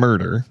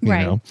 Murder,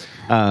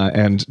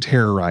 and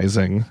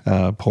terrorizing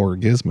poor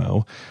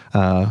Gizmo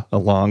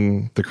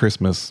along the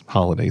Christmas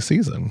holiday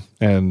season.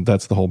 And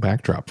that's the whole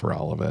backdrop for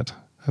all of it.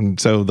 And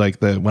so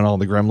when all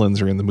the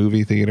gremlins are in the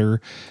movie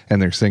theater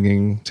and they're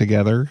singing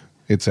together,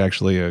 it's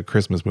actually a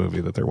Christmas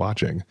movie that they're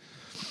watching.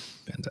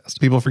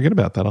 Fantastic. People forget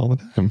about that all the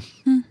time.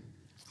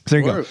 So there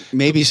you go.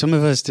 Maybe some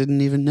of us didn't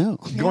even know.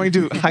 Going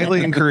to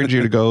highly encourage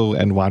you to go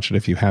and watch it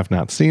if you have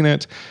not seen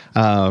it,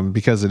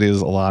 because it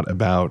is a lot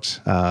about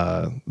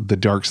the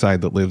dark side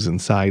that lives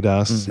inside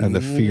us and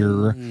the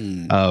fear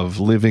of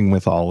living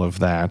with all of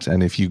that.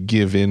 And if you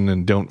give in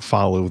and don't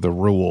follow the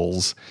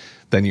rules,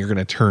 then you're going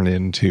to turn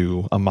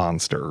into a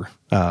monster.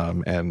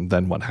 And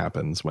then what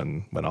happens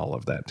when all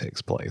of that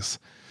takes place?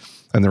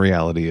 And the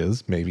reality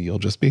is maybe you'll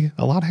just be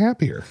a lot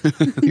happier.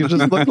 You'll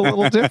just look a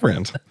little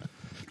different.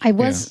 I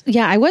was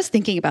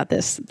thinking about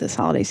this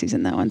holiday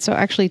season though, and so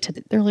actually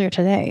earlier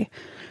today,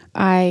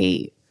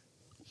 I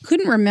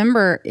couldn't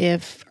remember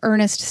if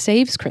Ernest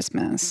Saves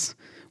Christmas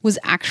was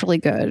actually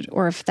good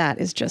or if that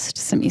is just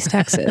some East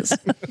Texas.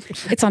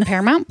 It's on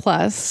Paramount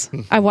Plus.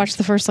 I watched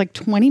the first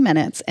 20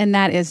 minutes, and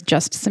that is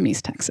just some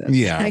East Texas.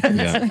 Yeah.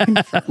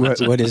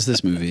 What is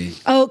this movie?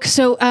 Oh,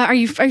 so are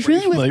you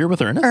familiar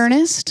with Ernest?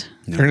 Ernest?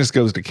 No. Ernest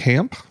goes to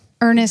camp.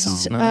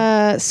 Ernest,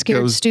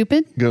 scared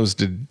stupid. Goes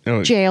to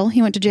jail.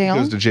 He went to jail.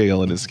 Goes to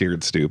jail and is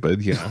scared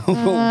stupid.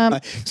 Yeah.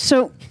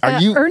 So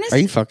Ernest? Are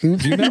you fucking?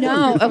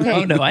 No. Okay.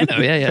 Oh no, I know.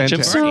 Yeah.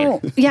 Jim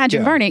Varney. So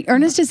Jim Varney.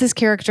 Ernest is this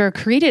character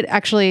created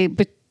actually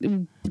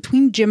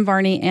between Jim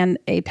Varney and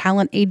a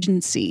talent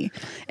agency,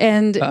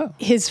 and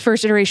his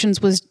first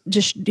iterations was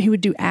just he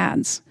would do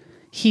ads.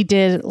 He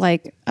did a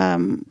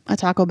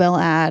Taco Bell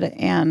ad,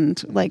 and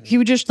he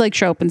would just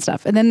show up and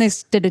stuff. And then they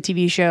did a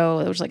TV show.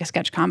 It was a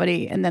sketch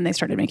comedy, and then they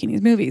started making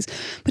these movies.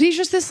 But he's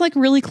just this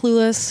really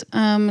clueless,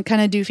 kind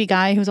of doofy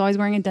guy who's always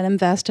wearing a denim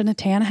vest and a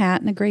tan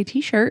hat and a gray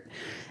T-shirt.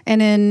 And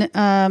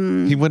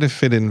then he would have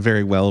fit in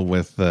very well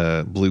with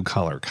the Blue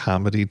Collar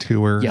Comedy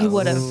Tour. He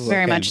would have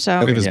very much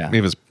so.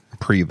 It was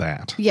pre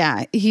that.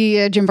 Yeah,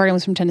 Jim Varney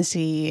was from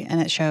Tennessee, and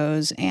it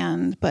shows.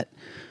 But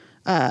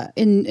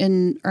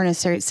in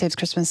Ernest Saves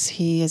Christmas,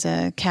 he is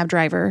a cab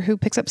driver who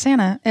picks up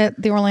Santa at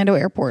the Orlando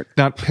airport.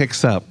 Not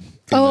picks up.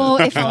 Oh,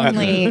 if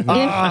only. If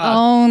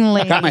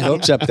only. Got my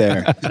hopes up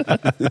there.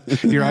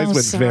 Your eyes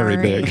went very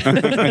big.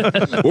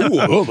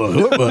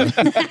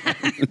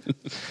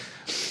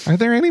 Are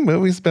there any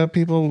movies about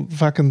people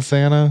fucking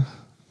Santa?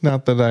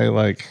 Not that I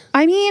like.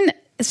 I mean,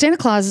 Santa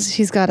Claus,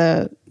 he's got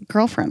a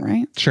girlfriend,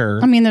 right?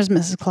 Sure. I mean, there's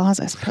Mrs. Claus,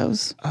 I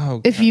suppose.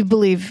 Oh, if you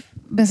believe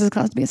Mrs.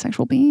 Claus to be a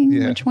sexual being,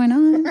 Yeah. which why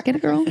not? Get a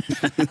girl.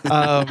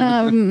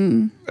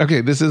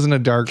 Okay, this isn't a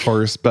dark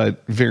horse,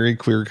 but very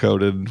queer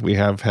coded. We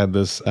have had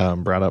this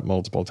brought up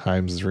multiple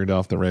times. Is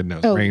Rudolph the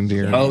Red-Nosed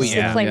Reindeer? Yes, Oh, the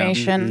yeah.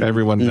 claymation.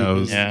 Everyone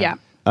knows. Yeah.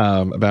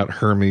 About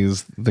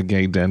Hermes, the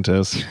gay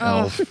dentist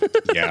elf.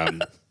 Yeah.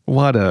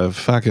 What a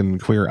fucking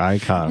queer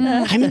icon.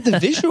 I mean, the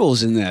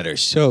visuals in that are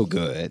so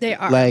good. They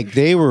are. Like,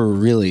 they were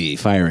really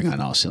firing on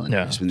all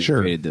cylinders when they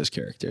Sure. created those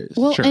characters.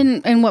 Well, Sure.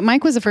 and what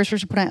Mike was the first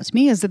person to put out to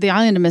me is that the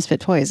Island of Misfit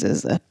Toys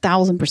is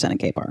 1,000% a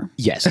gay bar.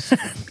 Yes.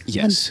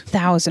 Yes.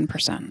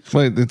 1,000%.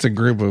 Well, it's a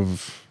group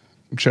of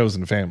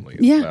chosen family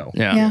as Yeah. well.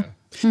 Yeah.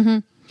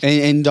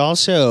 And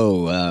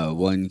also,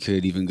 one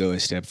could even go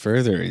a step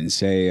further and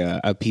say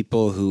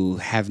people who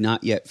have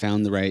not yet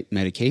found the right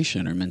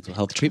medication or mental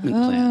health treatment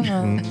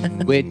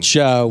plan, which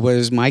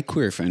was my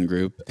queer friend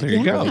group. There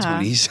you go. in the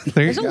 20s.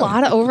 There you There's a go.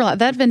 lot of overlap.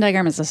 That Venn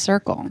diagram is a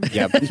circle.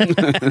 Yep.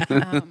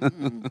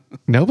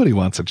 Nobody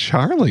wants a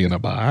Charlie in a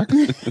box.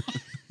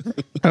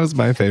 That was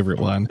my favorite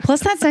one. Plus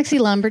that sexy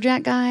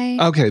lumberjack guy.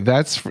 Okay,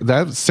 that's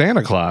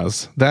Santa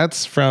Claus.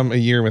 That's from A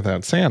Year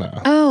Without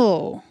Santa.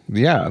 Oh,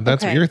 Yeah,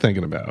 that's what Okay. you're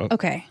thinking about.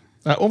 okay.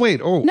 Oh wait.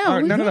 Oh no.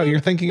 You're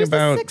thinking Who's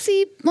about. the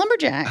sexy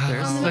lumberjack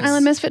on the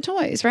Island Misfit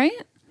Toys, right?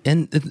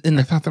 And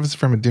I thought that was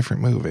from a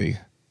different movie.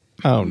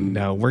 Oh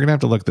no, we're gonna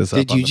have to look this up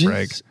Did on you the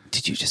break.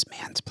 did you just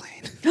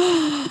mansplain? Did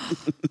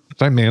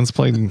I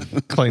mansplain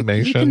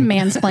claymation? You can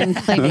mansplain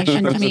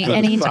claymation to me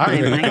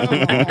anytime.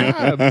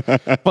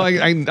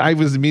 Well, I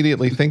was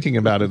immediately thinking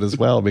about it as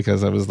well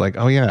because I was like,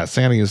 oh yeah,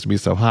 Santa used to be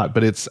so hot,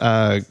 but it's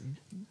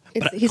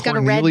He's got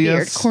a red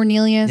beard. Cornelius?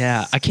 Cornelius.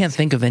 yeah, I can't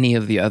think of any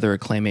of the other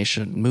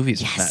claymation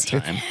movies from that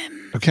time.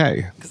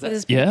 okay.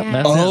 Yeah,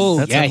 that's Oh,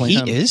 that's yeah, definitely he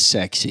him. is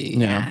sexy.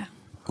 Yeah.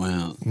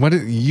 Wow. What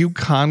is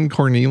Yukon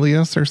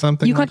Cornelius or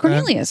something? You got like that?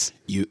 Cornelius.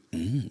 You.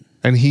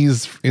 And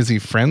is he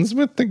friends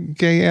with the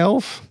gay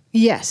elf?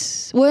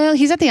 Yes. Well,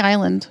 he's at the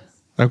island.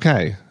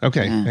 Okay.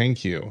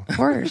 Thank you. Of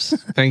course.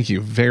 Thank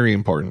you. Very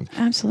important.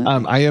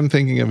 Absolutely. I am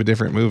thinking of a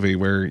different movie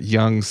where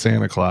young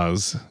Santa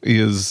Claus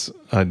is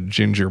a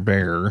ginger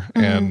bear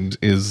and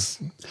is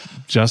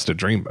just a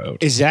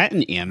dreamboat. Is that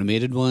an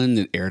animated one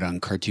that aired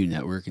on Cartoon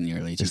Network in the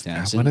early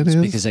 2000s? that what it is?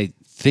 Because I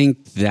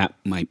think that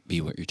might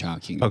be what you're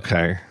talking about.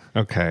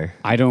 Okay.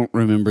 I don't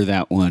remember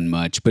that one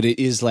much, but it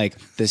is like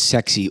the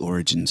sexy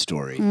origin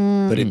story,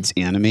 but it's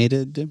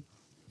animated.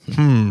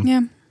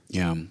 yeah.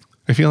 Yeah.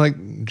 I feel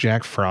like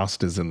Jack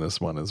Frost is in this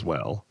one as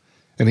well.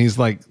 And he's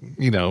like,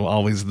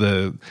 always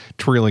the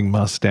twirling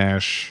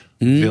mustache,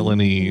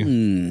 villainy,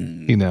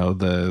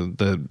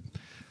 the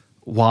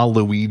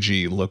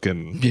Waluigi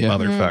looking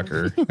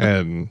motherfucker.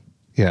 And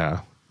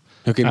yeah.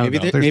 Okay, I don't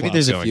maybe know. maybe lots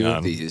there's a going few on.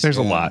 of these. There's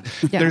a Yeah. lot.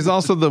 Yeah. There's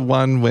also the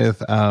one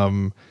with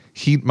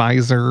Heat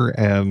Miser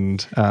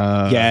and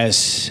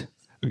Yes.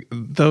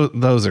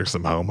 those are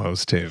some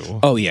homos too.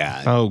 Oh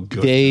yeah. Oh,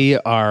 good. They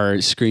are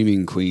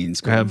screaming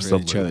queens going for each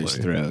Absolutely. other's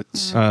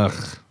throats.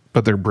 Ugh.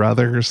 But they're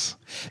brothers.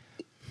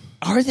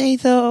 Are they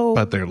though?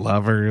 But they're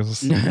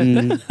lovers.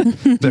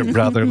 They're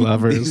brother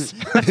lovers.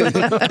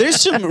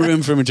 There's some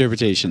room for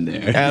interpretation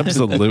there.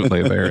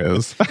 Absolutely, there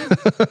is.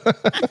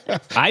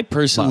 I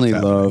personally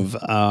love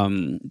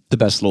The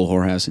Best Little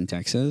Whorehouse in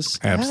Texas.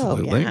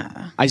 Absolutely. Oh,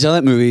 yeah. I saw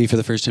that movie for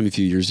the first time a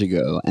few years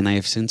ago, and I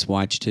have since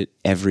watched it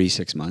every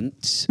 6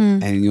 months.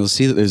 And you'll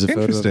see that there's a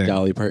photo of Interesting.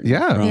 Dolly Parton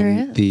Yeah. There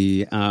from is.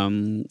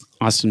 the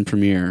Austin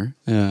premiere.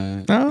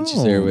 And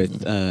she's there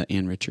with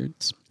Ann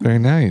Richards. Very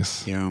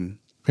nice. Yeah.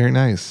 Very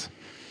nice.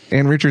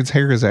 Ann Richards'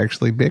 hair is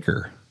actually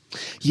bigger.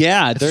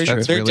 Yeah, they're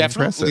That's really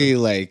definitely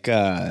like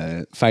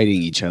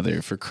fighting each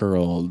other for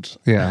curled,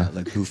 Yeah.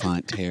 like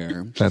bouffant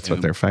hair. That's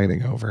what they're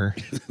fighting over.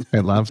 I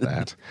love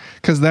that.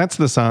 Because that's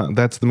the song,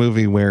 that's the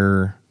movie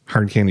where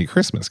Hard Candy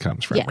Christmas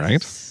comes from, right?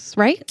 Yes.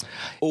 Right?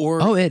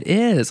 Or Oh, it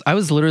is. I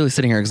was literally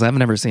sitting here because I've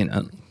never seen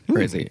it.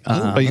 Crazy.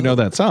 But you know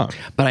that song.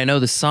 But I know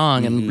the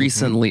song, and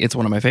recently it's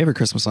one of my favorite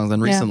Christmas songs.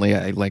 And recently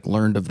I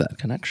learned of that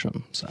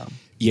connection. So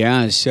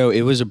yeah, so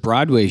it was a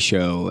Broadway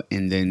show,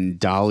 and then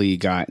Dolly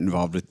got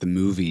involved with the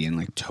movie and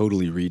like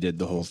totally redid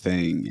the whole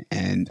thing.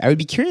 And I would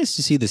be curious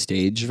to see the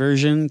stage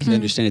version because I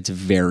understand it's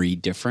very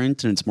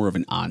different and it's more of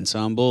an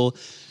ensemble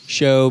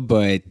show.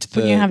 But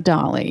When you have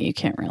Dolly, you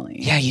can't really.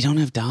 yeah, you don't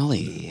have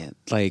Dolly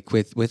like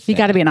with You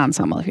got to be an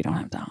ensemble if you don't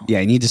have Dolly. yeah,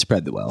 you need to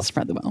spread the wealth.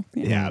 Spread the wealth.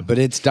 Yeah, but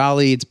it's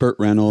Dolly, it's Burt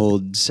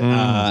Reynolds,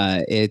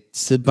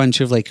 it's a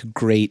bunch of like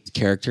great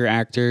character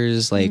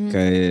actors. Like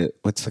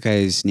what's the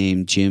guy's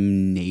name?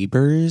 Jim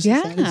Neighbors. Is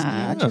that his name?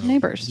 Yeah. Just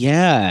neighbors.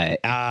 Yeah.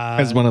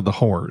 As one of the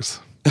whores.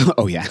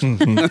 Oh yeah.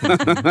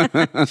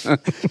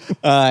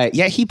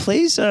 Yeah, he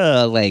plays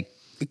like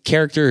a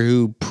character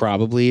who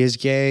probably is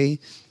gay,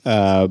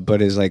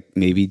 but is like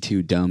maybe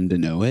too dumb to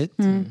know it.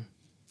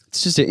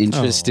 It's just an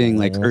interesting,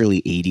 like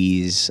early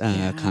 80s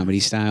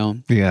comedy style.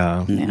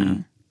 Yeah. Yeah.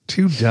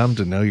 Too dumb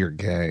to know you're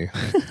gay.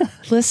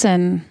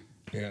 Listen.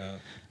 Yeah.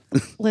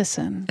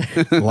 Listen.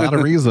 A lot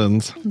of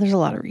reasons. There's a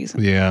lot of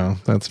reasons. Yeah,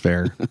 that's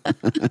fair.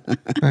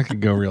 That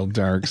could go real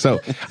dark. So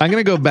I'm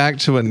going to go back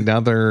to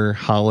another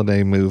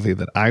holiday movie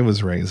that I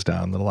was raised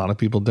on that a lot of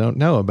people don't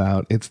know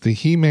about. It's the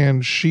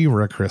He-Man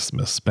She-Ra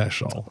Christmas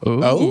special.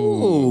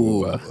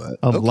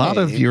 A lot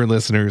of your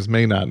listeners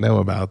may not know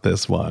about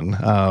this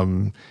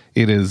one.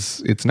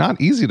 It's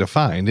not easy to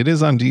find. It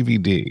is on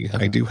DVD.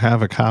 I do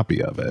have a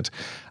copy of it.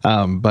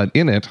 But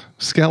in it,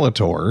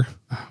 Skeletor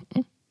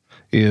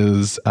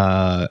is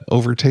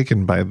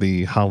overtaken by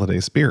the holiday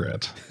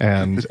spirit,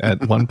 and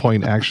at one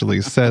point actually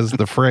says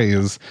the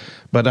phrase,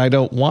 "But I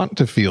don't want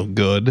to feel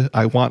good,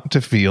 I want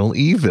to feel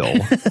evil."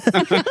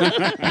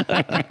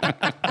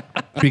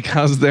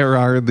 Because there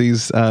are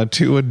these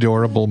two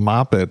adorable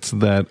Muppets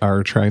that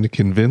are trying to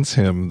convince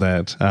him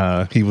that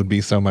he would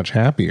be so much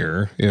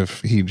happier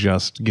if he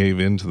just gave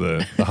in to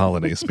the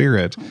holiday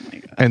spirit.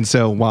 And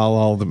so while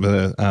all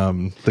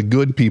the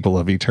good people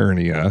of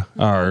Eternia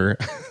are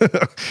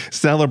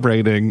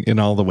celebrating in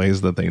all the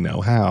ways that they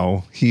know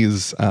how,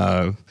 he's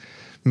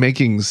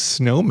making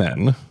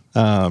snowmen,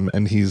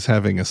 and he's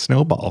having a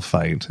snowball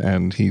fight,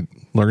 and he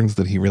learns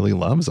that he really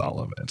loves all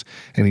of it.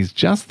 And he's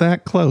just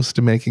that close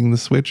to making the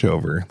switch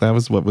over. That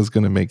was what was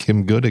going to make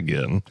him good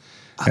again.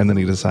 And then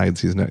he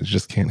decides he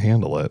just can't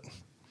handle it.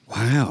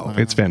 Wow.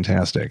 It's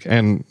fantastic.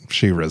 And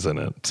She-Ra's in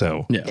it.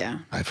 So Yeah.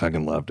 I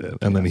fucking loved it.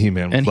 And then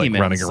He-Man was like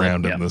running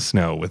around in the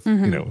snow with,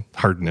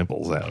 hard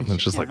nipples out. And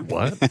it's just like,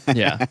 what?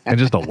 Yeah. And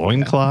just a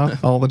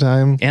loincloth all the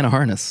time. And a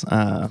harness.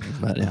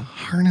 But yeah.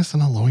 Harness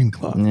and a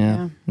loincloth.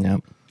 Yeah.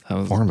 That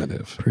was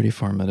Formative. pretty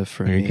formative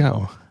for There me. you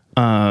go.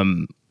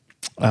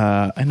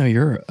 I know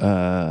you're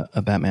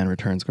a Batman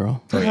Returns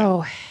girl.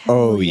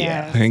 Oh,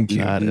 yeah. Thank you.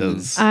 That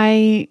is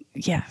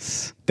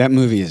Yes. That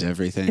movie is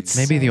everything. It's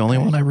maybe so the only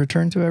good. one I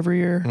return to every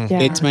year. Yeah,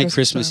 It's my there's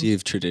Christmas some-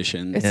 Eve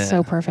tradition. It's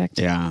so perfect.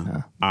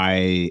 Yeah.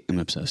 I am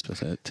obsessed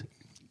with it.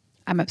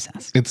 I'm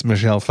obsessed. It's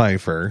Michelle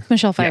Pfeiffer.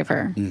 Michelle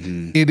Pfeiffer.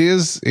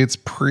 It's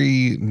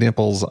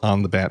pre-nipples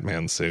on the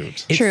Batman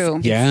suit. True.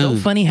 Yeah. So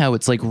funny how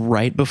it's like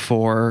right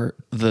before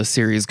the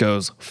series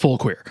goes full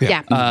queer.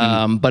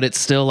 Yeah. But it's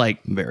still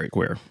like very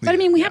queer. But I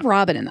mean, we have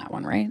Robin in that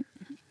one, right?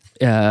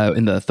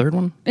 In the third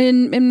one?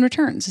 In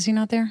Returns, is he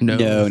not there?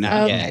 No,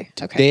 not Okay.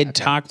 yet. Okay. They had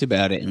talked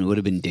about it, and it would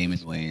have been Damon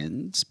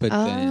Wayans, but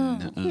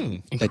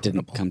then that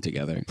didn't come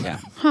together. Yeah,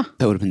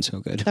 that would have been so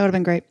good. That would have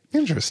been great.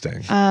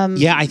 Interesting.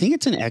 Yeah, I think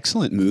it's an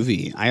excellent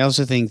movie. I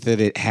also think that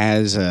it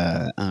has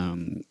a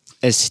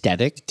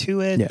aesthetic to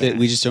it that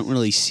we just don't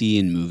really see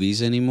in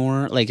movies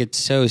anymore. Like, it's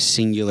so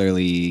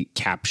singularly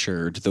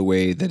captured the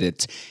way that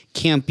it's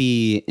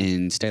campy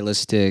and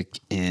stylistic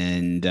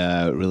and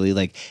really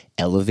like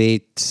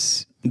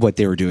elevates what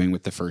they were doing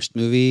with the first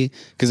movie,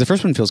 because the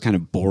first one feels kind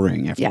of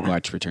boring after you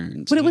watch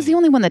Returns. But it was the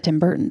only one that Tim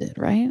Burton did,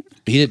 right?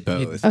 He did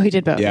both. He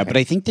did both. Yeah, Okay. but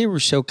I think they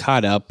were so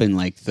caught up in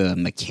like the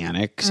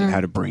mechanics of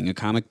how to bring a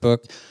comic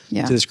book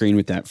Yeah. to the screen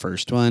with that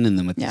first one, and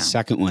then with the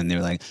second one, they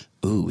were like,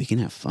 "Ooh, we can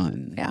have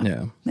fun."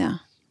 Yeah.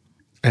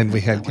 And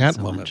we had So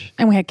Catwoman. much.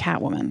 And we had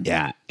Catwoman.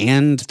 Yeah,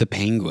 and the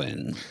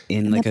Penguin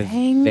in like the a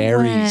Penguin.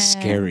 very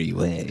scary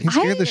way. He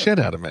scared the shit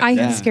out of me.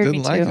 He scared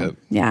Didn't me like too. it.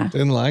 Yeah.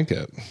 Didn't like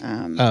it.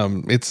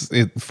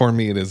 For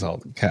me, it is all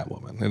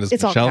Catwoman. It is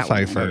It's all Michelle Catwoman.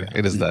 Pfeiffer.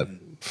 It is that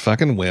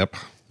fucking whip.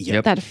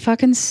 Yep. That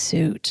fucking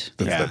suit.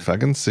 It's Yeah. that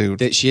fucking suit.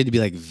 That she had to be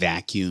like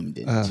vacuumed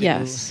into.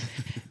 Yes.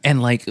 And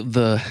like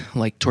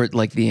toward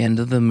like the end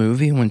of the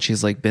movie when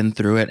she's like been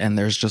through it and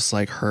there's just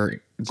like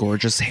her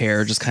gorgeous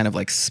hair just kind of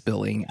like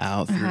spilling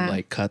out through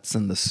like cuts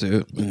in the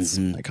suit. It's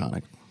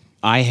iconic.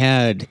 I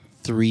had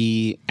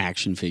 3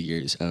 action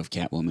figures of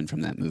Catwoman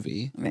from that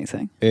movie.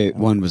 Amazing.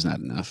 One was not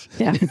enough.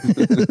 Yeah.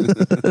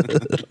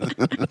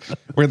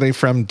 Were they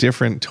from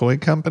different toy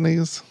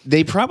companies?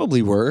 They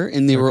probably were,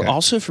 and they were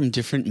also from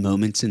different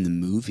moments in the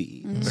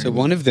movie. So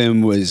one of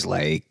them was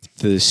like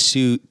the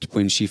suit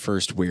when she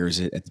first wears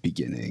it at the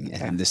beginning,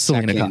 and the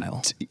Selena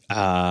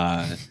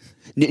second,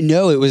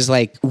 no, it was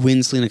like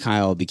when Selena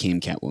Kyle became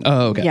Catwoman.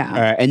 Oh, okay.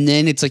 Yeah. And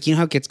then it's like, you know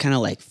how it gets kind of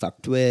like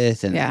fucked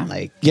with, and Yeah.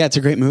 like, yeah, it's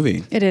a great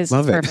movie. It is.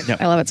 Love Perfect.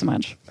 it. I love it so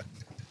much.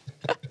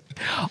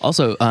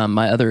 Also,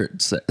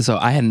 so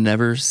I had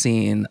never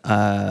seen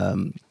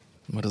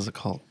what is it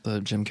called? The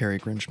Jim Carrey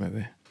Grinch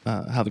movie.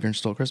 How the Grinch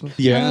Stole Christmas.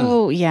 Yeah.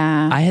 Oh,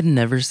 yeah. I had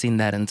never seen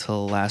that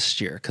until last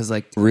year because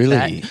like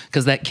Really?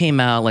 because that came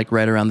out like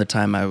right around the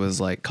time I was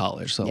like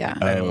college, so Yeah.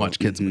 I didn't watch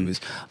kids movies.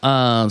 So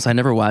I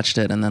never watched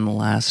it, and then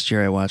last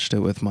year I watched it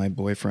with my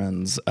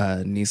boyfriend's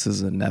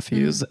nieces and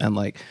nephews, and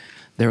like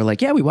they were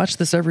like, "Yeah, we watch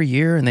this every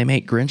year," and they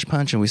make Grinch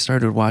Punch, and we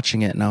started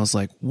watching it, and I was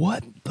like,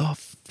 "What the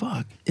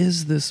fuck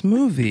is this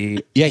movie?"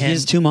 Yeah, and, he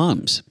has 2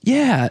 moms.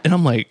 Yeah, and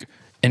I'm like,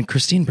 and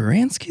Christine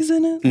Baranski's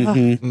in it.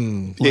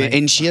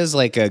 And she has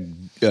like a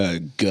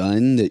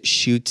gun that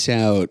shoots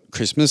out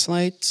Christmas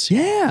lights?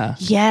 Yeah.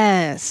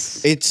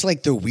 Yes. It's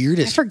like the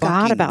weirdest. I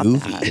forgot fucking about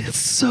movie. that. It's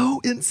so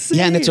insane.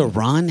 Yeah, and it's a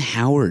Ron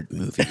Howard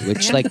movie,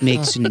 which like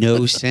makes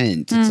no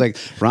sense. It's like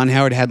Ron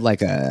Howard had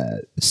like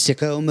a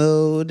sicko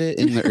mode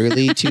in the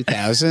early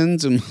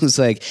 2000s and was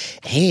like,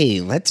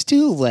 "Hey, let's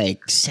do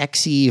like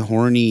sexy,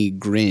 horny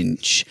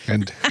Grinch."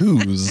 And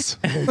who's?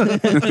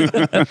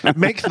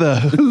 Make the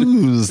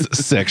who's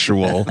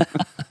sexual.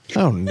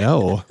 Oh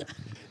no.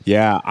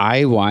 Yeah,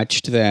 I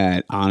watched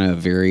that on a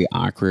very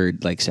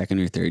awkward, like second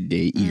or third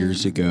date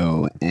years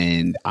ago,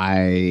 and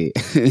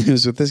it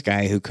was with this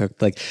guy who cooked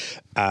like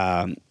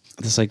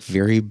this like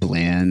very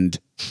bland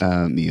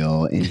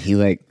meal, and he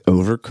like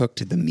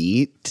overcooked the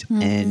meat,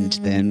 and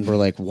then we're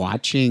like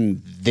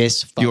watching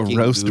this fucking Your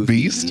roast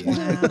movie. beast?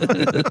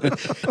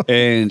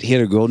 And he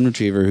had a golden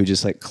retriever who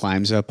just like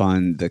climbs up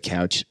on the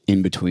couch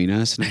in between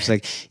us, and I was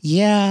like,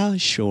 "Yeah,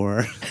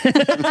 sure."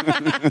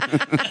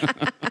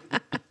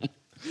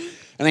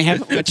 And I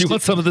haven't watched Do you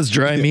want some of this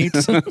dry meat?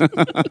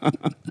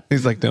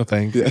 He's like, no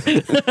thanks.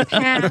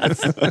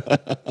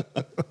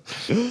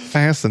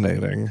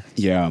 Fascinating.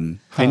 Yeah.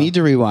 I need to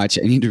rewatch.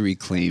 I need to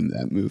reclaim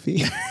that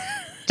movie.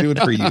 Do it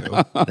for you.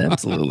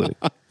 Absolutely.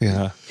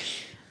 Yeah.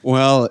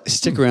 Well,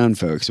 stick around,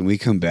 folks. When we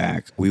come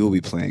back, we will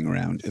be playing a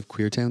round of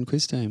Queertowne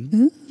Quiz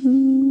Time.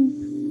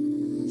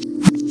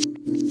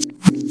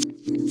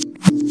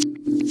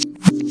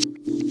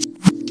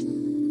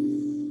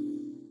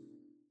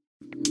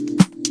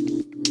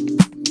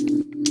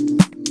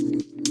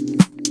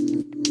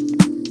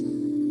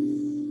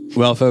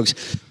 Well,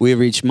 folks, we have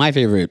reached my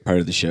favorite part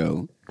of the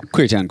show,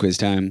 Queertowne Quiz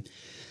Time.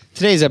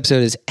 Today's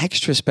episode is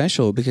extra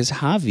special because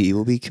Javi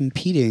will be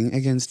competing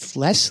against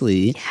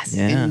Lesley,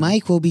 Yeah. and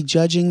Mike will be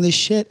judging the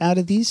shit out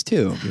of these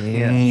two.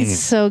 Yeah. He's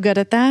so good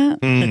at that.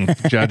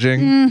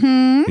 Judging?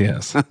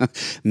 Yes.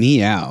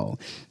 Meow.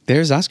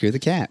 There's Oscar the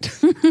cat.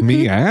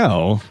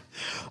 Meow.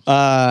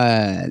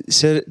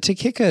 So to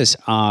kick us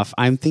off,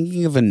 I'm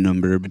thinking of a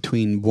number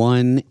between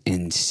 1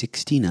 and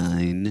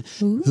 69.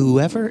 Ooh.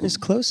 Whoever is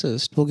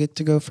closest will get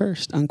to go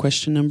first on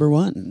question number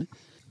 1.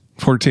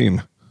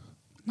 14.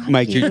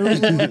 Mike, you're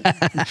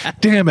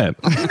Damn it.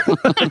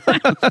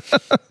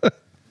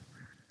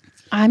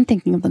 I'm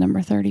thinking of the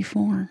number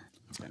 34.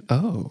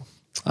 Oh.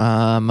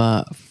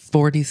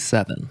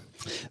 47.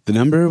 The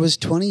number was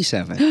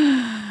 27,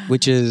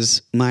 which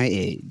is my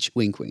age.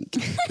 Wink, wink.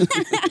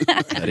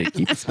 But it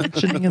keeps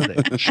mentioning his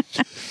age.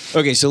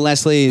 Okay, so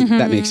Lesley,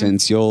 that makes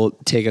sense. You'll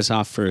take us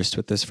off first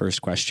with this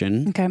first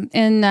question. Okay.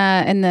 In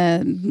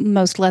the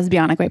most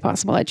lesbianic way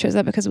possible, I chose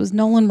that because it was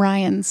Nolan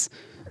Ryan's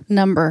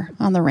number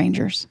on the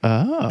Rangers.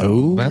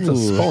 Oh. That's a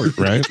sport,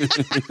 right?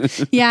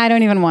 Yeah, I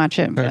don't even watch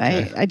it, but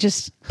Okay. I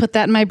just put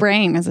that in my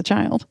brain as a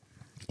child.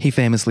 He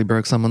famously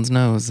broke someone's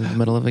nose in the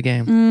middle of a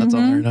game. That's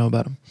all I know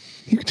about him.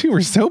 You two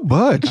are so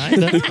butch. I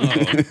know.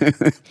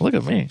 Look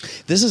at me.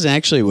 This is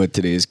actually what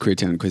today's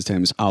Queertowne Quiz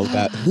Time is all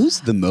about.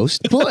 Who's the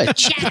most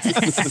butch?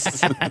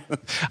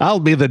 I'll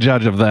be the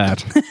judge of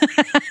that.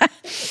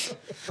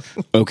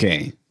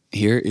 Okay,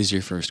 here is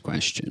your first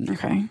question.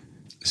 Okay.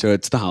 So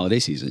it's the holiday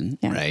season,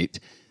 Yeah. right?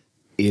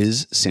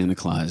 Is Santa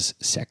Claus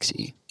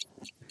sexy?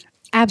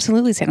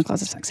 Absolutely, Santa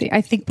Claus is sexy.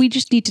 I think we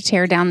just need to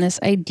tear down this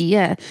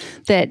idea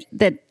that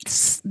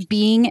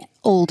being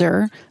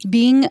older,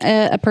 being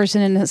a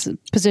person in this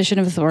position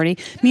of authority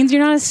means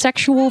you're not a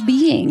sexual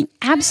being.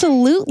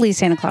 Absolutely,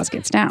 Santa Claus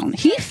gets down.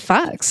 He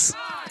fucks.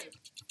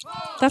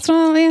 That's what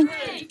I mean.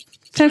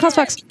 Santa Claus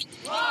fucks.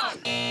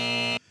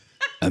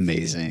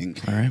 Amazing.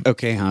 All right.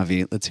 Okay,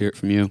 Javi, let's hear it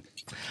from you.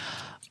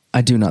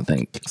 I do not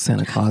think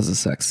Santa Claus is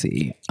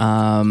sexy.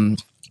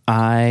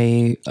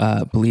 I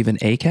believe in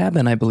ACAB,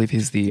 and I believe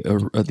he's the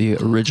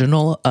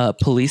original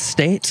police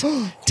state,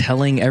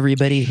 telling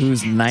everybody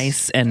who's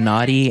nice and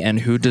naughty and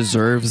who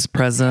deserves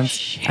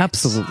presents.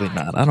 Absolutely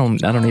not. I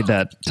don't need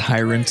that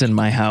tyrant in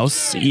my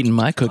house eating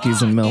my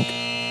cookies and milk.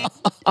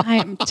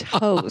 I'm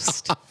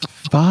toast.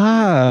 Fuck.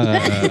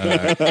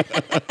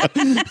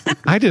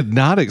 I did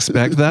not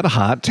expect that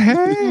hot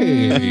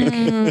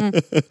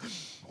take.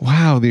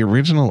 Wow, the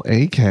original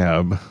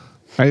ACAB.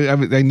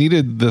 I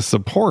needed the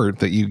support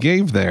that you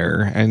gave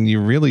there, and you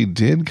really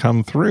did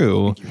come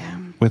through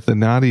with the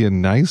naughty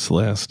and nice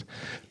list.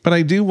 But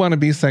I do want to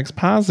be sex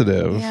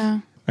positive.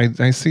 Yeah.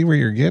 I see where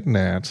you're getting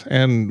at.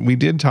 And we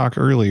did talk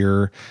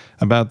earlier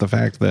about the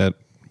fact that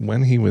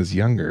when he was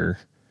younger,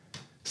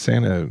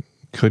 Santa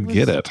could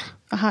get it.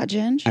 A hot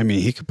ginge. I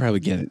mean, he could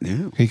probably get it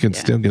now. He could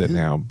still get it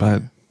now,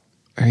 but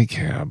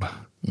ACAB.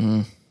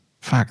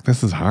 Fuck,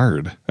 this is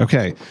hard.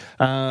 Okay.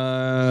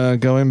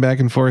 Going back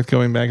and forth.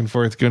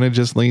 Gonna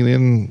just lean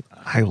in.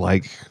 I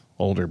like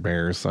older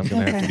bears, so I'm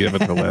gonna have to give it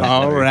to Lesley.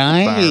 All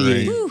right.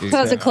 Sorry. Ooh,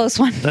 that was a close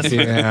one.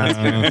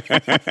 Yeah.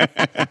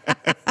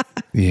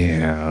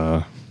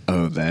 Yeah.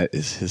 Oh, that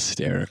is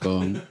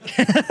hysterical.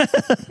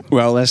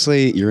 Well,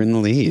 Lesley, you're in the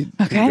lead.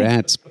 Okay.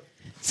 Congrats.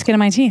 Skin of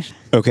my teeth.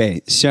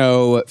 Okay,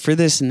 so for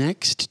this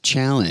next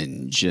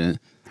challenge,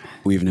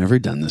 We've never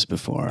done this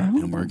before,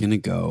 and we're going to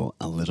go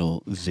a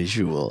little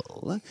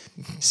visual.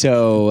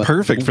 So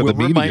perfect for the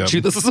medium. Remind you,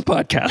 this is a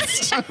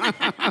podcast.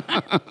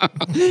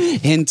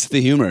 Hence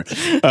the humor.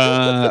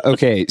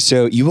 Okay,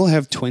 so you will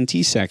have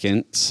 20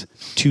 seconds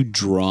to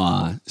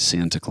draw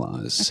Santa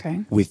Claus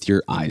with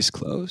your eyes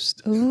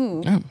closed.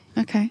 Ooh. Oh.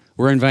 Okay.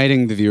 We're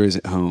inviting the viewers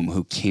at home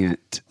who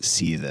can't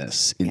see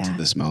this into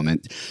this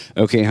moment.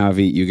 Okay,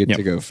 Javi, you get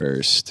to go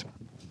first.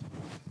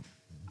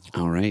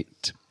 All right.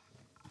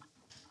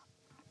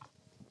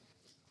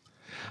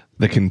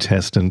 The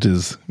contestant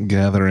is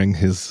gathering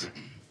his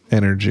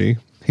energy.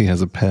 He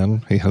has a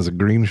pen. He has a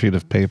green sheet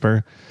of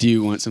paper. Do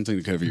you want something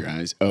to cover your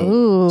eyes?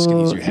 Oh, just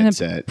gonna use your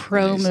headset.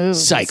 Pro move.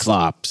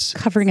 Cyclops.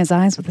 Covering his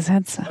eyes with his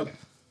headset.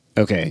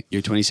 Okay,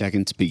 your 20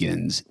 seconds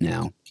begins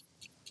now.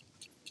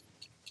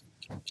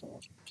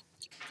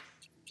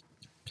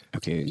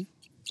 Okay,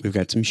 we've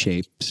got some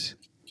shapes.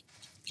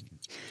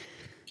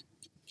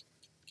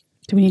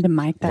 Do we need to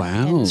mic that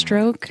pen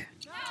stroke?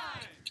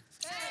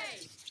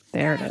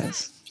 There it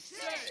is.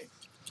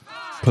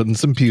 Putting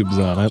some pubes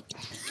on it.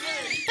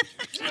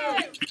 3, 2,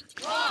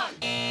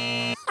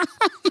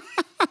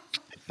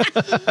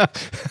 1.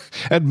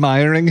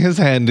 Admiring his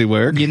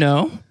handiwork. You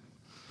know,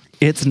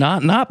 it's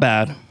not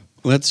bad.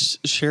 Let's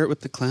share it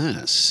with the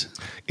class.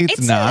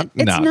 It's not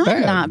bad.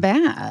 Not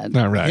bad.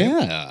 All right.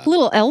 Yeah. A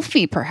little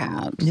elfy,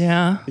 perhaps.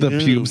 Yeah. The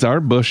pubes are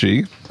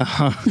bushy.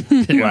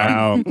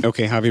 Wow.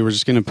 Okay, Javi, we're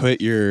just going to put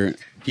your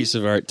piece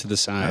of art to the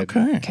side.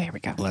 Okay, here we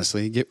go.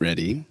 Lesley, get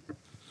ready.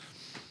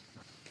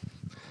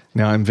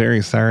 Now, I'm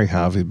very sorry,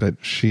 Javi,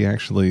 but she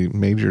actually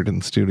majored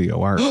in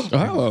studio art.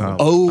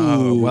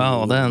 Oh,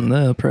 well, then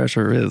the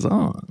pressure is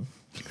on.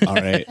 All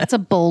right. That's a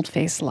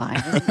bold-faced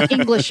lie.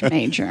 English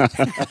major.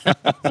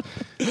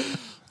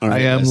 All right, I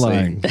am Lesley.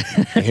 lying.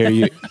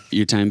 Here,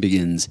 your time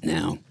begins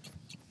now.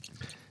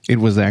 It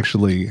was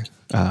actually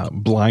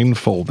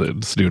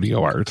blindfolded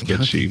studio art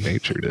that she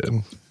majored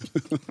in.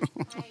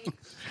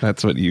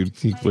 That's what you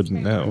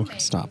wouldn't know.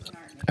 Stop.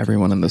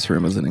 Everyone in this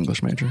room is an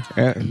English major.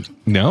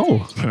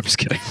 No. I'm just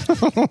kidding. 4,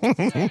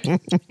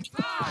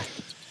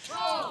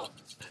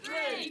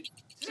 3,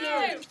 2,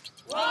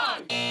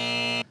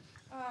 1.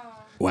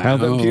 Wow. How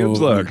the pubes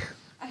look?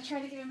 I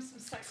tried to give him some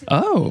sexy.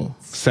 Oh.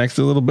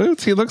 Sexy little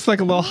boots. He looks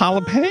like a little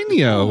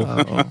jalapeno.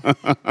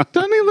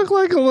 Doesn't he look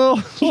like a little...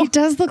 He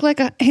does look like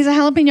he's a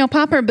jalapeno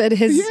popper, but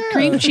his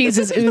cream cheese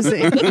is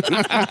oozing.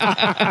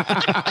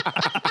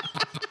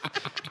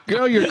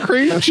 Girl, your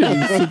cream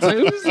cheese is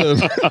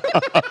oozing.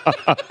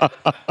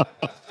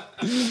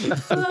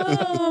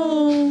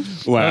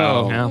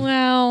 Wow.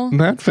 Wow.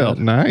 That felt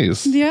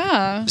nice.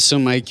 Yeah. So,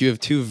 Mike, you have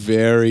two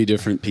very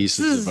different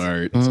pieces of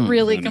art. It's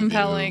really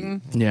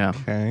compelling. Yeah.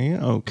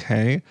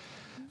 Okay.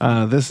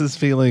 This is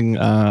feeling...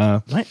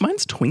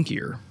 Mine's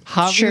twinkier.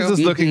 Javi's is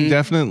looking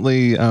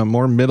definitely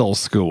more middle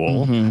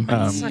school.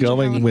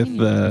 Going with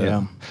the...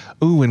 Yeah.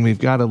 Ooh, and we've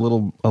got a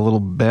little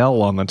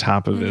bell on the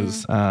top of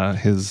his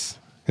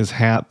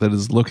hat that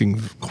is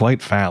looking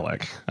quite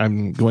phallic.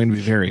 I'm going to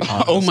be very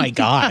honest. Oh, my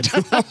God.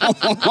 That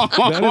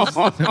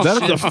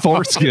is a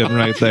foreskin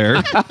right there.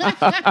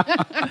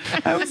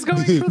 I was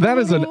going for That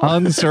is an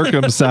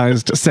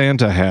uncircumcised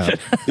Santa hat.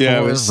 Yeah,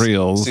 it for was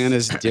reals.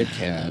 Santa's dick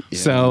hat. Yeah.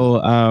 So,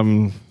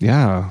 I'm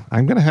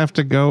going to have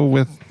to go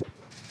with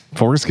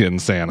foreskin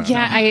Santa.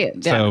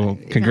 So,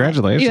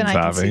 congratulations, Even I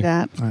can see Javi.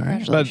 that. All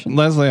right. But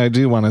Lesley, I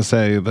do want to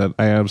say that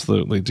I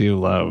absolutely do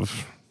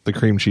love the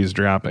cream cheese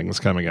droppings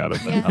coming out of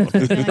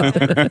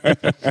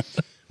it.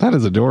 That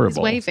is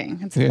adorable. He's waving.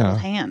 It's a little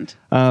hand.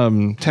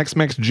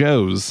 Tex-Mex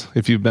Joe's,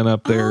 if you've been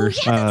up there. That's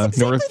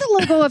exactly north. the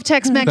logo of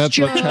Tex-Mex That's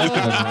Joe's. what's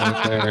happening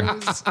right there.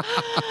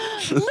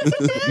 Look at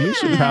that. You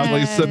should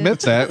probably submit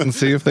that and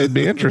see if they'd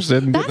be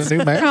interested in getting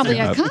a new Probably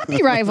a mascot.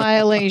 copyright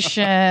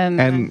violation.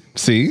 And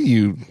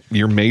see,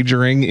 you're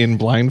majoring in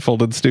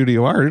blindfolded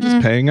studio art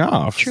is paying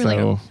off.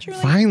 Truly.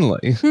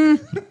 Finally.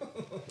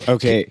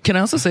 Okay. Can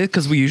I also say,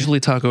 because we usually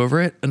talk over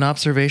it, an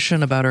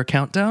observation about our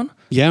countdown?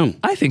 Yeah.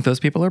 I think those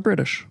people are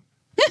British.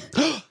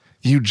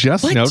 You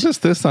just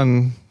noticed this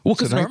on Well,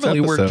 because tonight's normally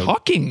we're episode.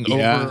 talking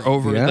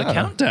over Yeah. the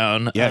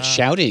countdown. Yeah,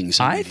 shouting.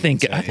 I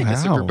think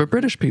it's a Wow. group of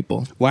British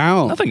people.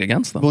 Wow. Nothing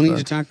against them. We'll need but-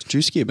 to talk to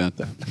Drewski about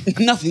that.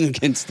 Nothing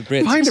against the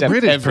Brits. Find a except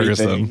British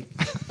everything.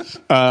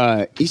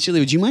 Easterly,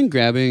 would you mind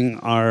grabbing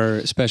our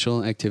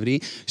special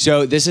activity?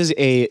 So this is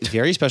a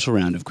very special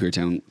round of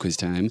Queertowne Quiz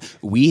Time.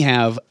 We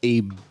have a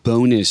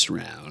bonus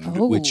round,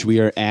 which we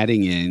are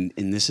adding in,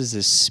 and this is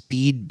a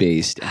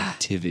speed-based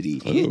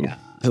activity. Yeah.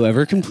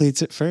 Whoever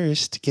completes it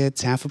first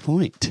gets half a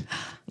point.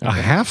 A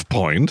half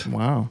point?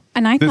 Wow.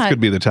 And I This thought could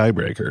be the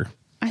tiebreaker.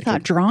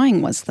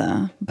 drawing was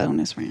the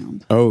bonus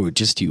round. Oh,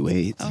 just you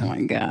wait. Oh my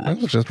That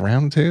god. was just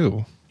round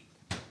 2.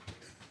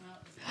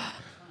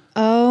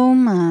 Oh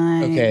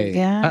my Okay.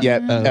 god.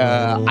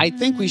 Yeah. I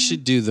think we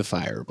should do the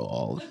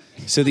fireball.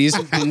 So these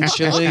have been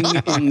chilling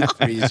in the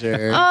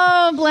freezer.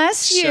 Oh,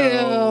 bless you.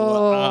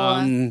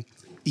 So,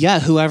 yeah,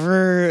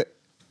 whoever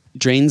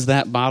drains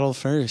that bottle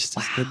first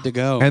is good to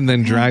go. And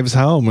then drives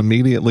home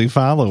immediately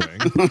following.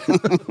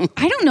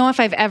 I don't know if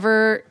I've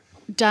ever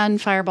done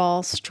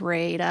Fireball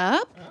straight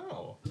up.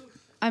 Oh.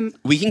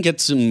 We can get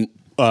some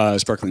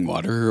sparkling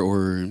water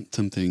or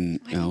something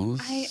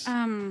else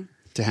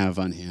to have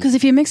on hand. Because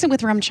if you mix it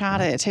with rum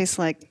chata, it tastes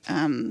like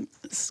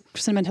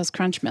Cinnamon Toast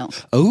Crunch milk.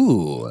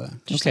 Oh,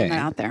 Just okay. throwing that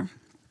out there.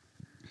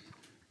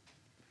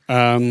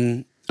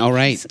 All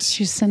right.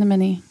 She's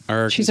cinnamony.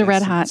 She's a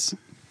red hot.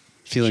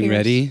 Feeling Cheers.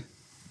 ready?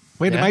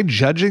 Wait, am I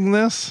judging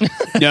this?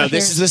 No,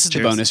 this is the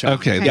bonus round.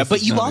 Okay, Yeah, this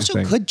but is you not also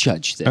anything. could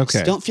judge this.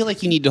 Okay. Don't feel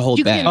like you need to hold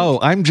You back. can- Oh,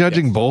 I'm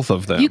judging both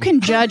of them. You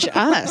can judge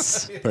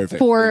us Perfect.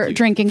 for Thank you.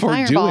 drinking for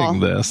Fireball.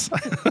 doing this.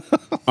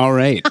 All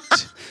right.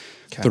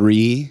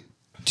 3,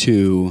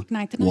 2,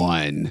 Night to night.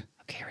 1.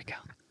 Okay, here we go.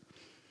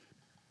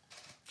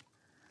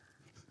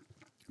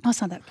 Oh, it's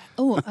not that bad.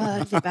 Oh,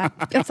 is it bad?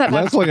 That's not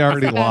bad. Leslie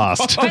already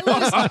lost. I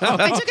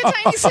took a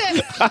tiny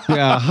sip.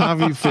 Yeah,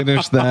 Javi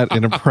finished that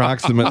in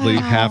approximately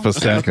half a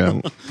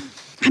second.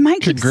 I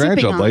might keep sipping on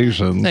it.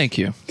 Congratulations. Thank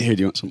you. Here,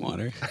 do you want some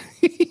water?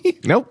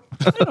 Nope.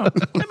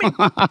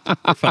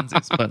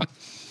 Funsies, but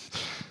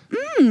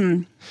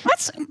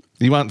That's,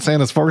 You want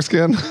Santa's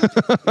foreskin? now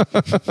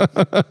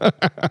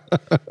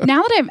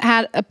that I've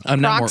had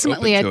I'm now more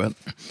approximately open to it.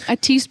 a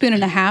teaspoon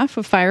and a half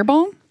of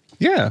Fireball,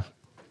 Yeah.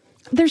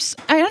 I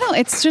don't know,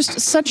 it's just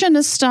such a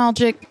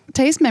nostalgic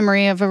taste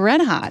memory of a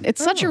Red Hot.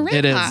 It's such a Red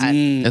it is. Hot.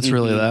 It's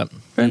really that.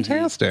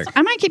 Fantastic.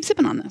 I might keep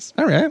sipping on this.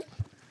 All right.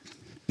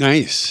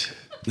 Nice.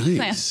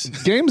 Nice.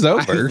 Game's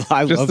over.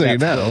 I just love so you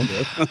that.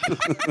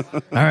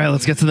 know. All right,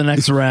 let's get to the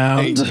next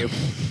round. Thank you.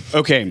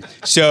 Okay,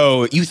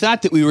 so you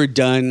thought that we were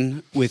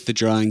done with the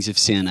drawings of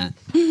Santa.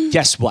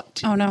 Guess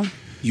what? Oh, no.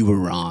 You were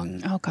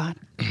wrong. Oh, God.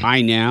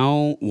 I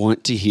now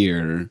want to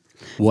hear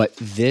what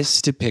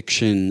this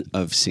depiction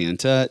of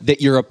Santa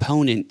that your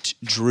opponent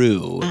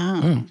drew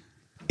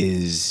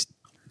is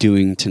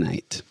doing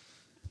tonight.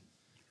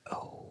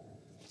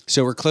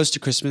 So we're close to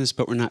Christmas,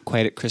 but we're not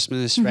quite at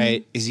Christmas,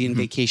 right? Is he in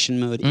vacation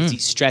mode? Is he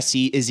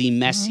stressy? Is he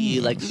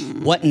messy? Like,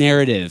 what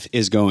narrative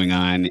is going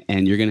on?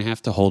 And you're going to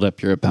have to hold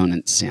up your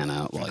opponent's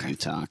Santa while you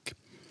talk.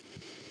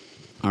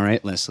 All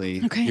right,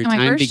 Lesley. Okay, Your am I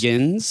time first?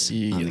 begins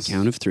on the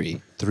count of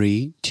 3.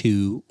 3,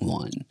 2,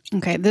 1.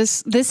 Okay,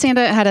 this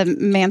Santa had a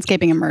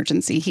manscaping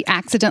emergency. He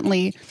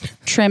accidentally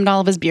trimmed all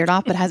of his beard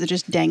off, but has it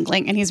just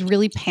dangling, and he's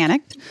really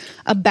panicked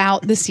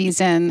about the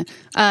season,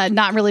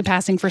 not really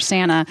passing for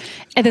Santa.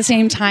 At the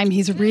same time,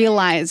 he's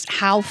realized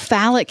how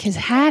phallic his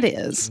hat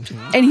is,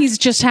 and he's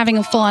just having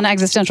a full-on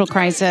existential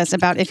crisis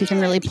about if he can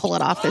really pull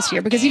it off this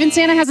year, because even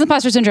Santa has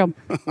imposter syndrome.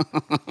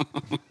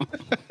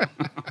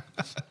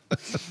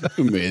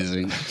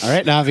 Amazing. All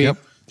right, Navi.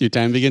 Your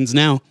time begins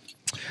now.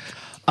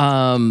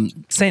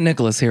 St.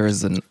 Nicholas here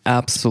is an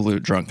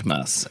absolute drunk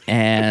mess.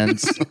 And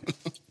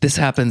this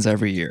happens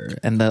every year.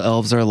 And the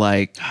elves are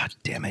like, God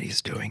damn it,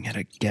 he's doing it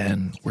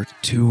again. We're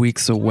 2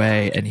 weeks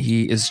away and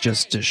he is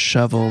just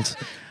disheveled,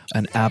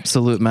 an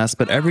absolute mess.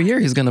 But every year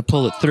he's going to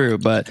pull it through.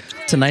 But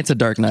tonight's a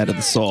dark night of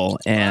the soul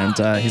and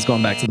he's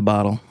going back to the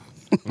bottle.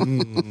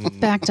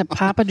 Back to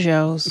Papa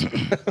Joe's.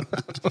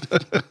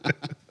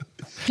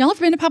 Y'all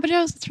ever been to Papa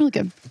Joe's? It's really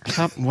good.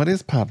 What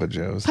is Papa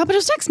Joe's? Papa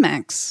Joe's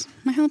Tex-Mex.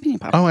 My jalapeno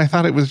Papa. Oh, I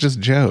thought it was just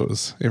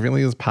Joe's. It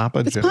really is Papa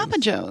It's Joe's. Papa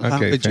Joe's. Okay,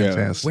 Papa Joe's.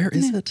 fantastic. Where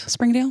is it?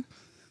 Springdale.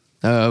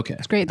 Oh, okay.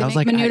 It's great. They I make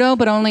was like, menudo,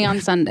 but only on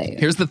Sunday.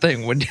 here's the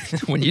thing.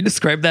 When you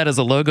described that as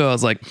a logo, I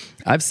was like,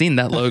 I've seen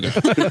that logo.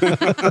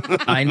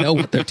 I know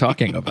what they're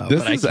talking about,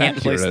 This but I is can't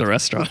place accurate. the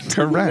restaurant.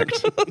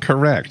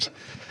 Correct.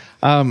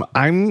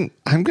 I'm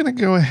gonna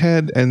go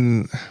ahead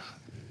and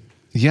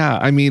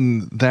I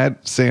mean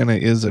that Santa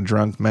is a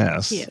drunk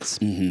mess. He is.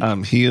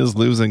 He is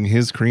losing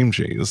his cream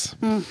cheese.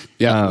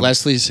 Yeah,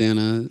 Leslie's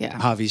Santa, Yeah.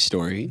 Javi's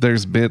story.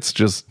 There's bits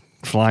just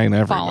flying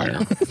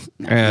everywhere. Falling.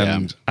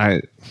 And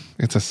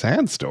it's a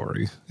sad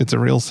story. It's a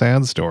real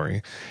sad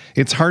story.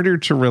 It's harder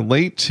to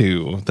relate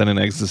to than an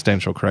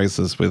existential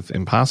crisis with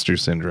imposter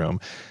syndrome.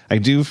 I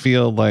do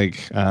feel like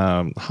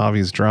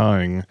Javi's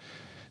drawing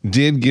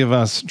did give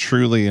us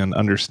truly an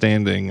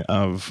understanding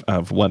of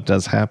what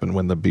does happen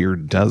when the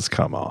beard does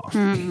come off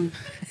and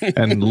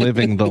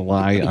living the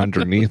lie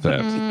underneath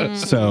it.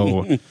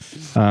 So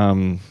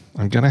I'm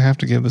going to have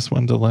to give this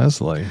one to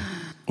Leslie.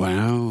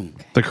 Wow.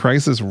 The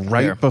crisis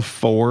right Fair.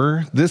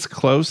 before, this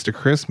close to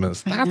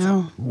Christmas. I That's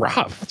know.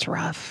 rough. It's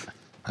rough.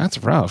 That's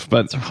rough.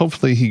 But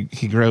hopefully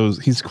he grows.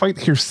 He's quite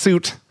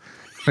hirsute.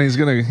 And he's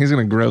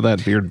gonna grow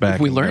that beard back.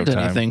 If we in learned no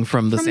time. anything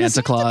from the From Santa the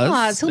Santa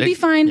Claus, He'll be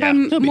fine by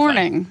he'll be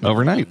morning.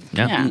 Overnight.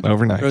 Yeah. Yeah.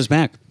 Overnight. Goes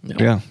back. Yeah.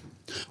 Well,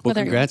 Well,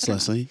 there you congrats, go.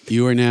 Leslie.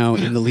 You are now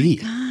in the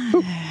lead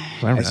All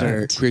as our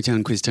right.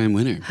 Queertowne Quiz Time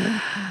winner.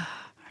 I'm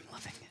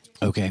loving it.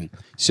 Okay,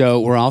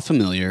 so we're all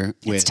familiar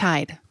with. It's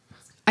tied.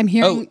 I'm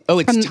hearing. Oh,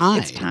 it's from-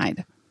 tied. It's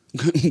tied.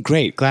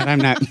 Great. Glad I'm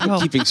not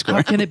keeping score.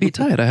 How can it be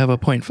tied? I have a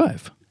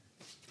 0.5.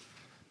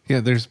 Yeah,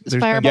 there's Fireball.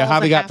 been Yeah,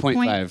 Balls Javi at got half point.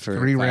 0.5 for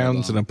 3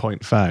 rounds and a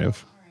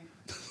 0.5.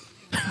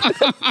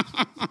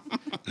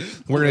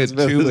 We're at 2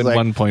 and like-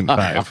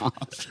 1.5.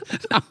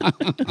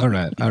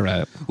 All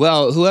right.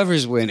 Well,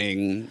 whoever's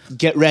winning,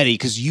 get ready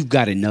because you've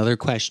got another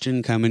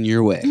question coming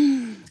your way.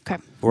 Okay.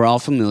 We're all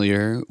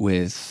familiar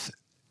with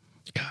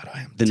God,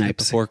 I am The Night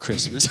Before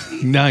Christmas.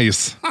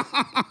 Nice.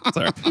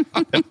 Sorry.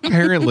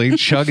 Apparently,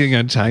 chugging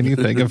a tiny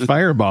thing of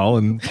Fireball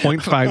in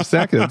 0.5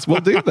 seconds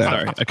will do that.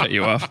 Sorry, I cut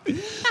you off.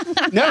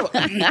 No,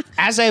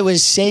 as I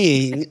was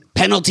saying,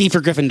 penalty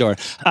for Gryffindor.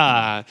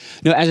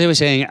 No, as I was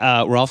saying,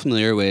 we're all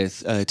familiar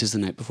with "'Tis the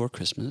Night Before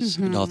Christmas,"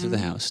 and all through the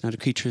house. Not a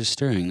creature is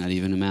stirring, not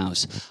even a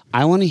mouse.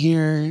 I want to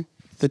hear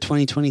the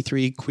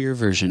 2023 queer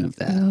version of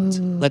that.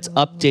 Ooh. Let's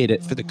update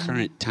it for the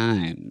current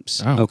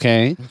times. Oh.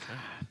 Okay.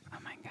 Oh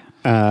my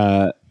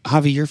God.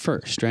 Javi, you're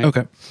first, right?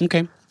 Okay.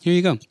 Okay. Here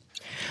you go.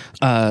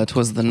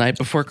 'Twas the night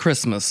before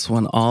Christmas,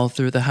 when all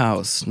through the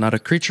house not a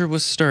creature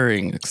was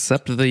stirring,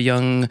 except the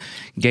young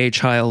gay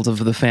child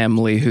of the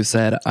family who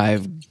said,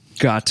 "I've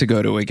got to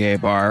go to a gay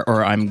bar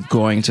or I'm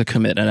going to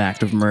commit an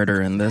act of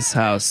murder in this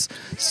house."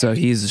 So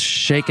he's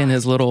shaking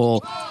his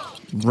little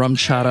rum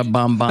chata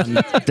bonbon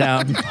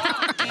down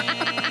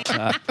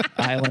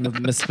island of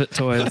misfit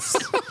toys.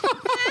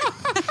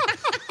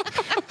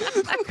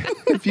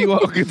 If you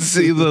all could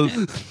see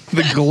the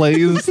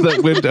glaze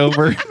that went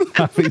over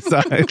Javi's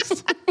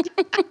eyes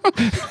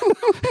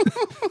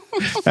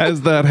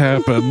as that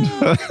happened,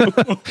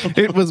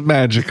 it was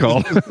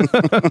magical.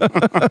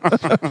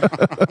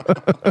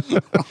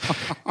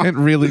 It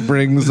really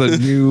brings a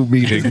new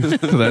meaning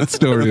to that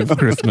story of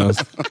Christmas.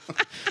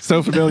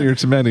 So familiar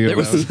to many of There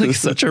us. was like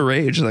such a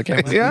rage that came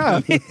out.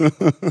 Yeah.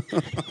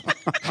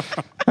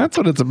 That's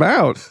what it's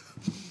about.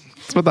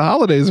 That's what the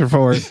holidays are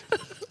for.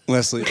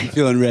 Lesley, you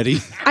feeling ready?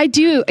 I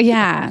do,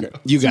 yeah.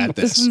 You got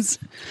this. This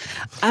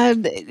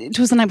one's, it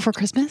was the night before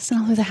Christmas, and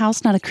all through the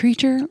house, not a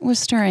creature was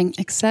stirring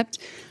except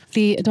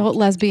the adult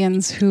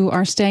lesbians who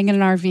are staying in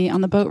an RV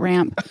on the boat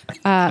ramp,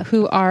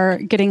 who are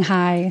getting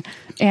high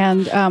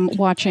and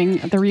watching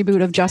the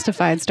reboot of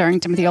Justified starring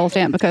Timothy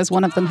Olyphant because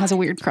one of them has a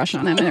weird crush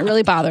on him, and it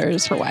really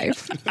bothers her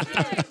wife.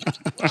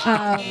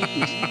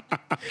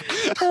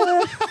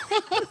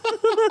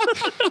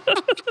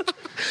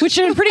 Which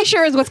I'm pretty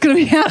sure is what's going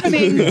to be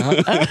happening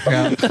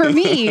for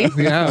me.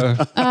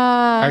 Yeah.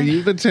 Are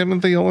you the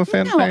Timothy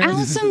Olyphant No, fan?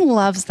 Allison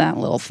loves that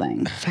little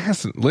thing.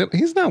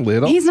 He's not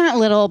little. He's not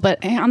little,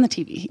 but on the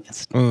TV he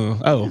is.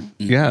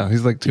 Yeah.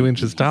 He's like 2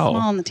 inches tall.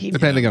 Small on the TV.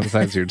 Depending on the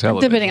size of your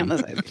television. Depending on the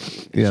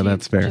size. Yeah,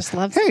 that's fair. just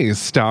loves Hey,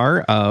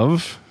 star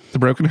of the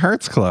Broken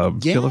Hearts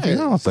Club. Yes.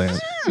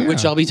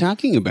 Which I'll be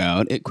talking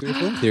about at Queer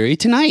Film Theory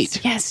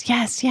tonight. Yes.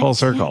 Full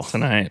circle. Yes.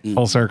 Tonight.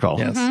 Full circle.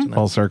 Yes.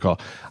 Full circle.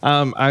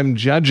 I'm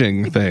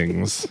judging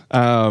things,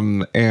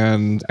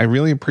 and I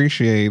really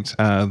appreciate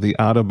the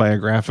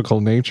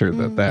autobiographical nature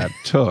that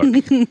took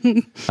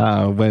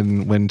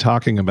when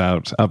talking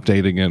about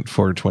updating it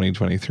for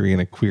 2023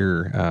 in a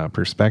queer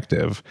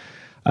perspective.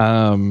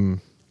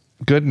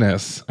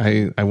 Goodness,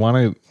 I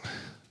want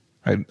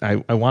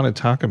to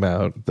talk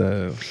about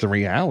the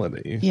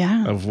reality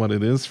of what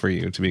it is for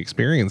you to be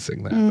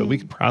experiencing that, but we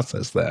can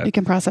process that. You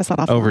can process that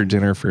off over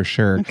dinner for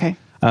sure. Okay.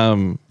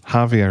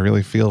 Javi, I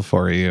really feel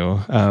for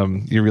you.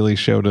 You really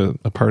showed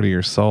a part of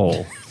your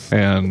soul,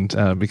 and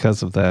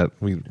because of that,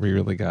 we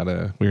really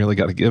gotta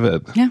give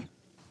it. Yeah.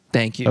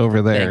 Thank you.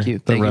 Over there. Thank you.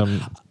 The Thank rum.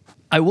 you.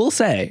 I will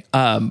say,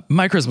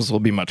 my Christmas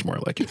will be much more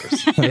like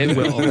yours. It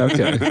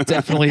will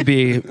definitely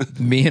be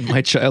me in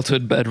my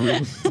childhood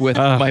bedroom with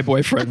my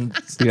boyfriend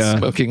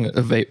smoking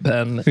a vape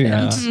pen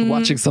and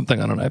watching something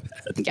on an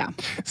iPad. Yeah.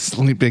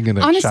 Sleeping in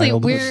a Honestly,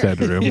 childless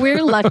bedroom.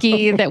 we're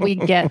lucky that we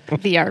get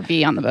the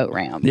RV on the boat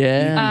ramp.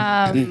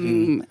 Yeah.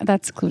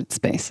 That's secluded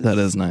space. That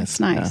is nice. It's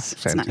nice.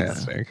 It's nice.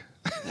 Fantastic.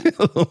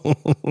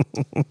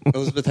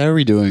 Elizabeth, how are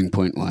we doing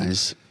point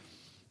wise?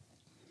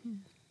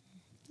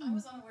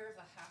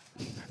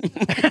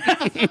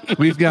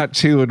 We've got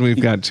 2 and we've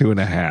got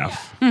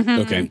 2.5.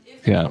 Okay.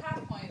 Yeah.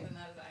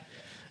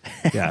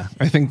 Yeah.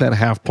 I think that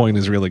half point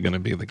is really going to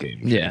be the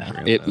game.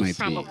 Yeah. It might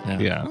be.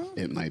 Yeah.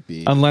 It might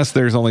be. Unless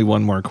there's only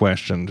one more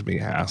question to be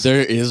asked. There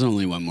is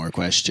only one more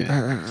question.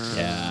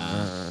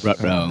 Yeah.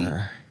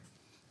 Ruh-roh.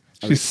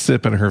 She's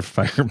sipping her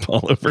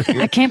Fireball over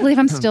here. I can't believe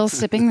I'm still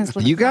sipping this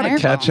liquid You got to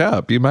Fireball. catch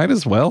up. You might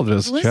as well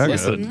just chug it.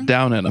 Listen,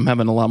 down it. I'm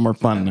having a lot more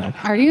fun now.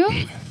 Are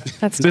you?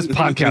 That's This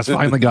podcast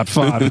finally got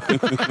fun.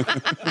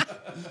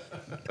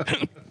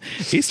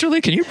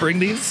 Easterly, can you bring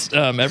these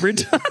every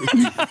time?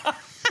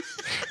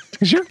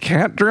 Is your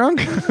cat drunk?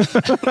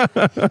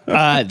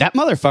 That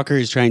motherfucker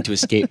is trying to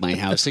escape my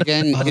house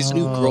again. His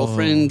new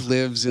girlfriend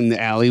lives in the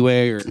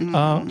alleyway or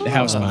the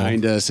house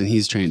behind us, and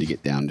he's trying to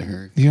get down to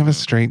her. You have a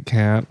straight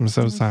cat. I'm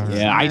so sorry.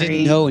 Yeah, I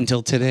didn't know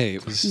until today.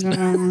 It was,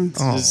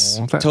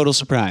 total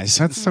surprise.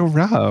 That's so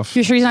rough.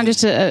 You're sure he's not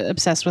just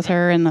obsessed with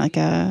her in like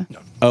a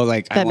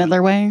Like Bette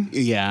Midler way?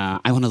 Yeah,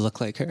 I want to look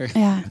like her.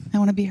 Yeah, I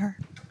want to be her.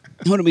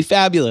 I want to be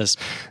fabulous.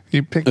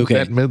 You picked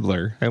Bette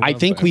Midler. I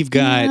think that. we've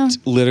got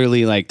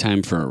literally like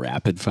time for a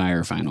rapid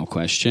fire final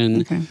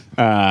question.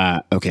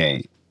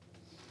 Okay.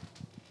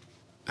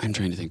 I'm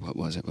trying to think. What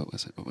was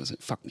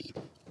it? Fuck me.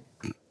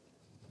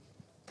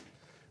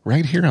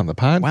 right here on the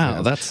podcast.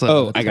 Wow, that's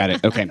I got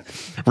it. Okay.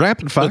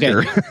 rapid fire.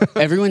 Okay.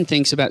 Everyone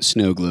thinks about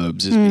snow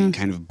globes as being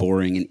kind of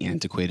boring and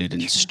antiquated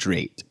and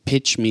straight.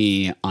 Pitch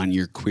me on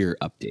your queer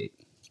update.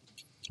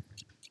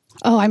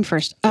 Oh, I'm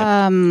first.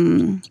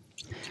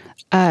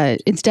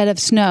 Instead of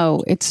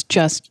snow, it's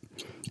just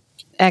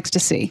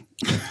ecstasy.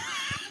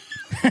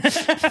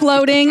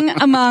 Floating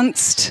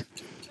amongst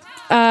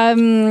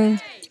tiny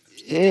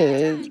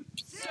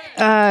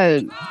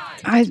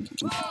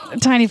fireballs.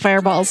 Tiny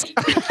fireballs.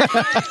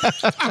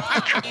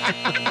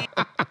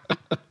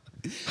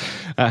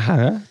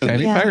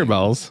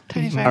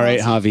 Tiny fireballs. All right,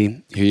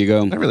 Javi, here you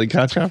go. That really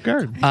caught you off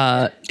guard.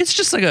 It's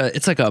just like a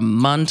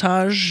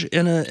montage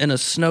in a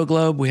snow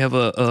globe. We have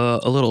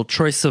a little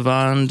Troye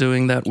Sivan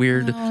doing that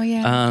weird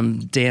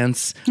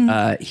dance.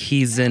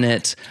 He's in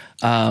it.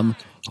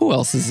 Who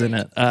else is in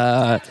it?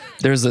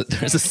 There's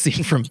a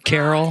scene from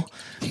Carol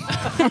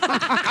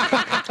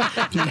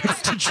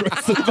next to Troye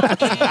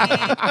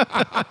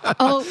Sivan.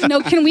 Oh no!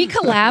 Can we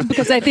collab?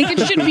 Because I think it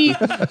should be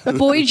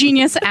Boy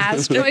Genius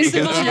as Troye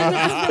Sivan in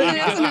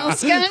an SNL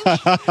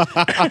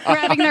sketch,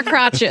 grabbing their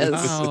crotches.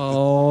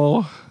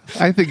 Oh,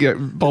 I think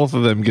both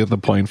of them get the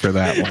point for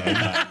that one.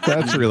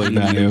 That's really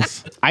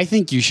nice. I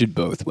think you should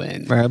both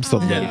win.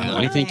 Absolutely.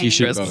 I think you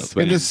should both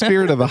win. In the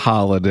spirit of the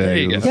holidays. There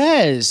you go.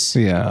 Yes.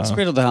 Yeah.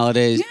 Spirit of the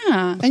holidays.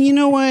 Yeah. And you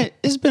know what?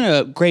 It's been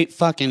a great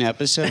fucking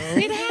episode.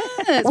 It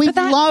has. We've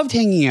loved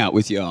hanging out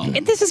with y'all.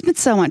 This has been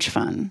so much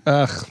fun.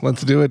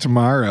 Let's do it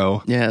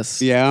tomorrow.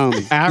 Yes. Yeah.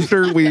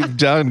 After we've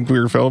done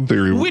Queer Film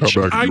Theory, we'll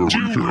come back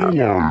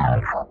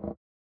to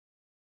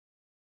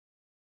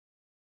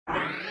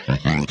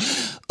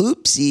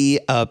Oopsie.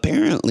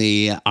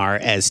 Apparently, our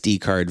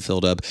SD card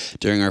filled up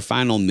during our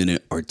final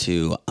minute or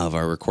two of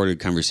our recorded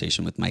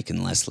conversation with Mike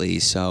and Lesley.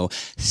 So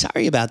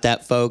sorry about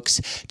that, folks.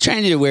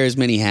 Trying to wear as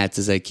many hats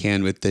as I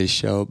can with this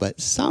show,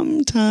 but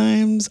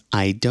sometimes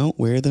I don't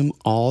wear them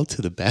all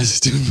to the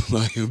best of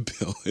my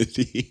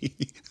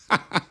ability.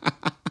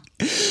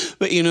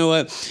 But you know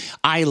what?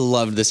 I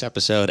loved this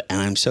episode, and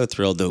I'm so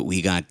thrilled that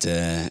we got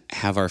to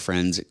have our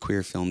friends at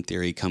Queer Film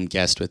Theory come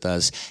guest with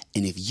us.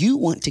 And if you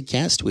want to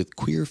guest with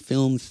Queer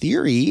Film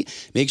Theory,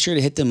 make sure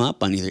to hit them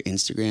up on either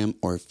Instagram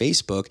or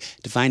Facebook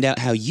to find out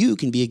how you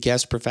can be a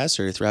guest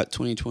professor throughout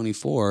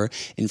 2024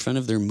 in front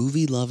of their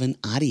movie-loving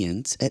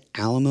audience at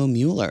Alamo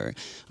Mueller.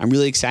 I'm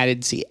really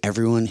excited to see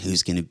everyone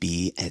who's going to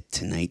be at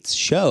tonight's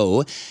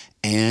show.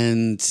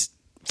 And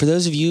for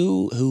those of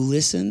you who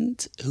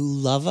listened, who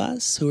love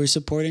us, who are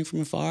supporting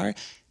from afar,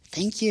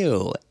 thank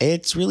you.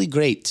 It's really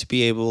great to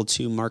be able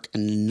to mark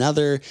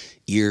another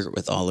year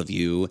with all of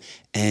you.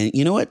 And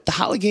you know what? The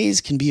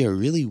holigays can be a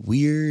really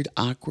weird,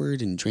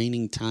 awkward, and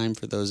draining time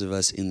for those of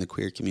us in the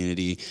queer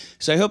community.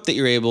 So I hope that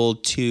you're able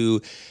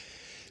to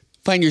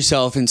find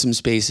yourself in some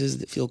spaces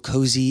that feel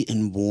cozy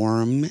and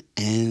warm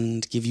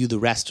and give you the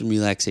rest and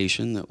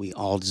relaxation that we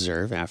all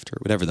deserve after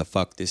whatever the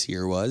fuck this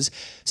year was.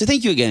 So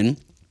thank you again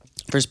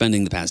for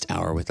spending the past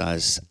hour with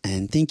us,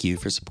 and thank you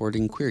for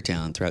supporting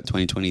Queertowne throughout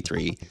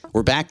 2023.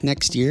 We're back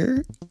next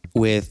year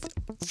with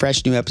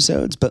fresh new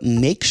episodes, but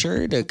make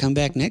sure to come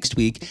back next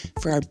week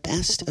for our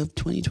best of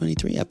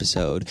 2023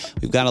 episode.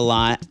 We've got a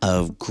lot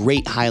of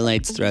great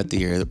highlights throughout the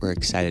year that we're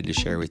excited to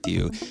share with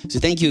you. So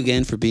thank you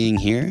again for being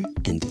here,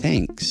 and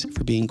thanks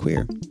for being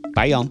queer.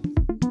 Bye, y'all.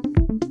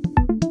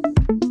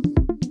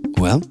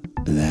 Well,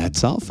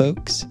 that's all,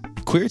 folks.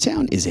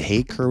 Queertowne is a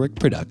Hey Kerwick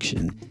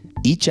production.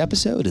 Each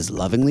episode is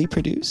lovingly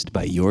produced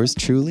by yours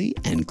truly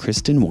and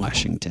Kristen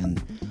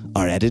Washington.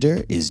 Our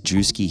editor is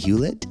Drewski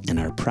Hewlett, and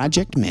our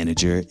project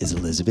manager is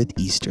Elizabeth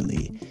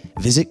Easterly.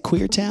 Visit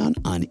Queertowne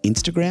on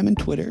Instagram and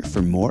Twitter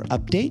for more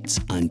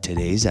updates on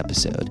today's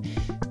episode.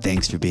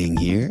 Thanks for being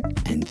here,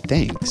 and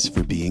thanks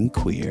for being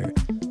queer.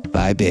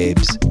 Bye,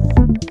 babes.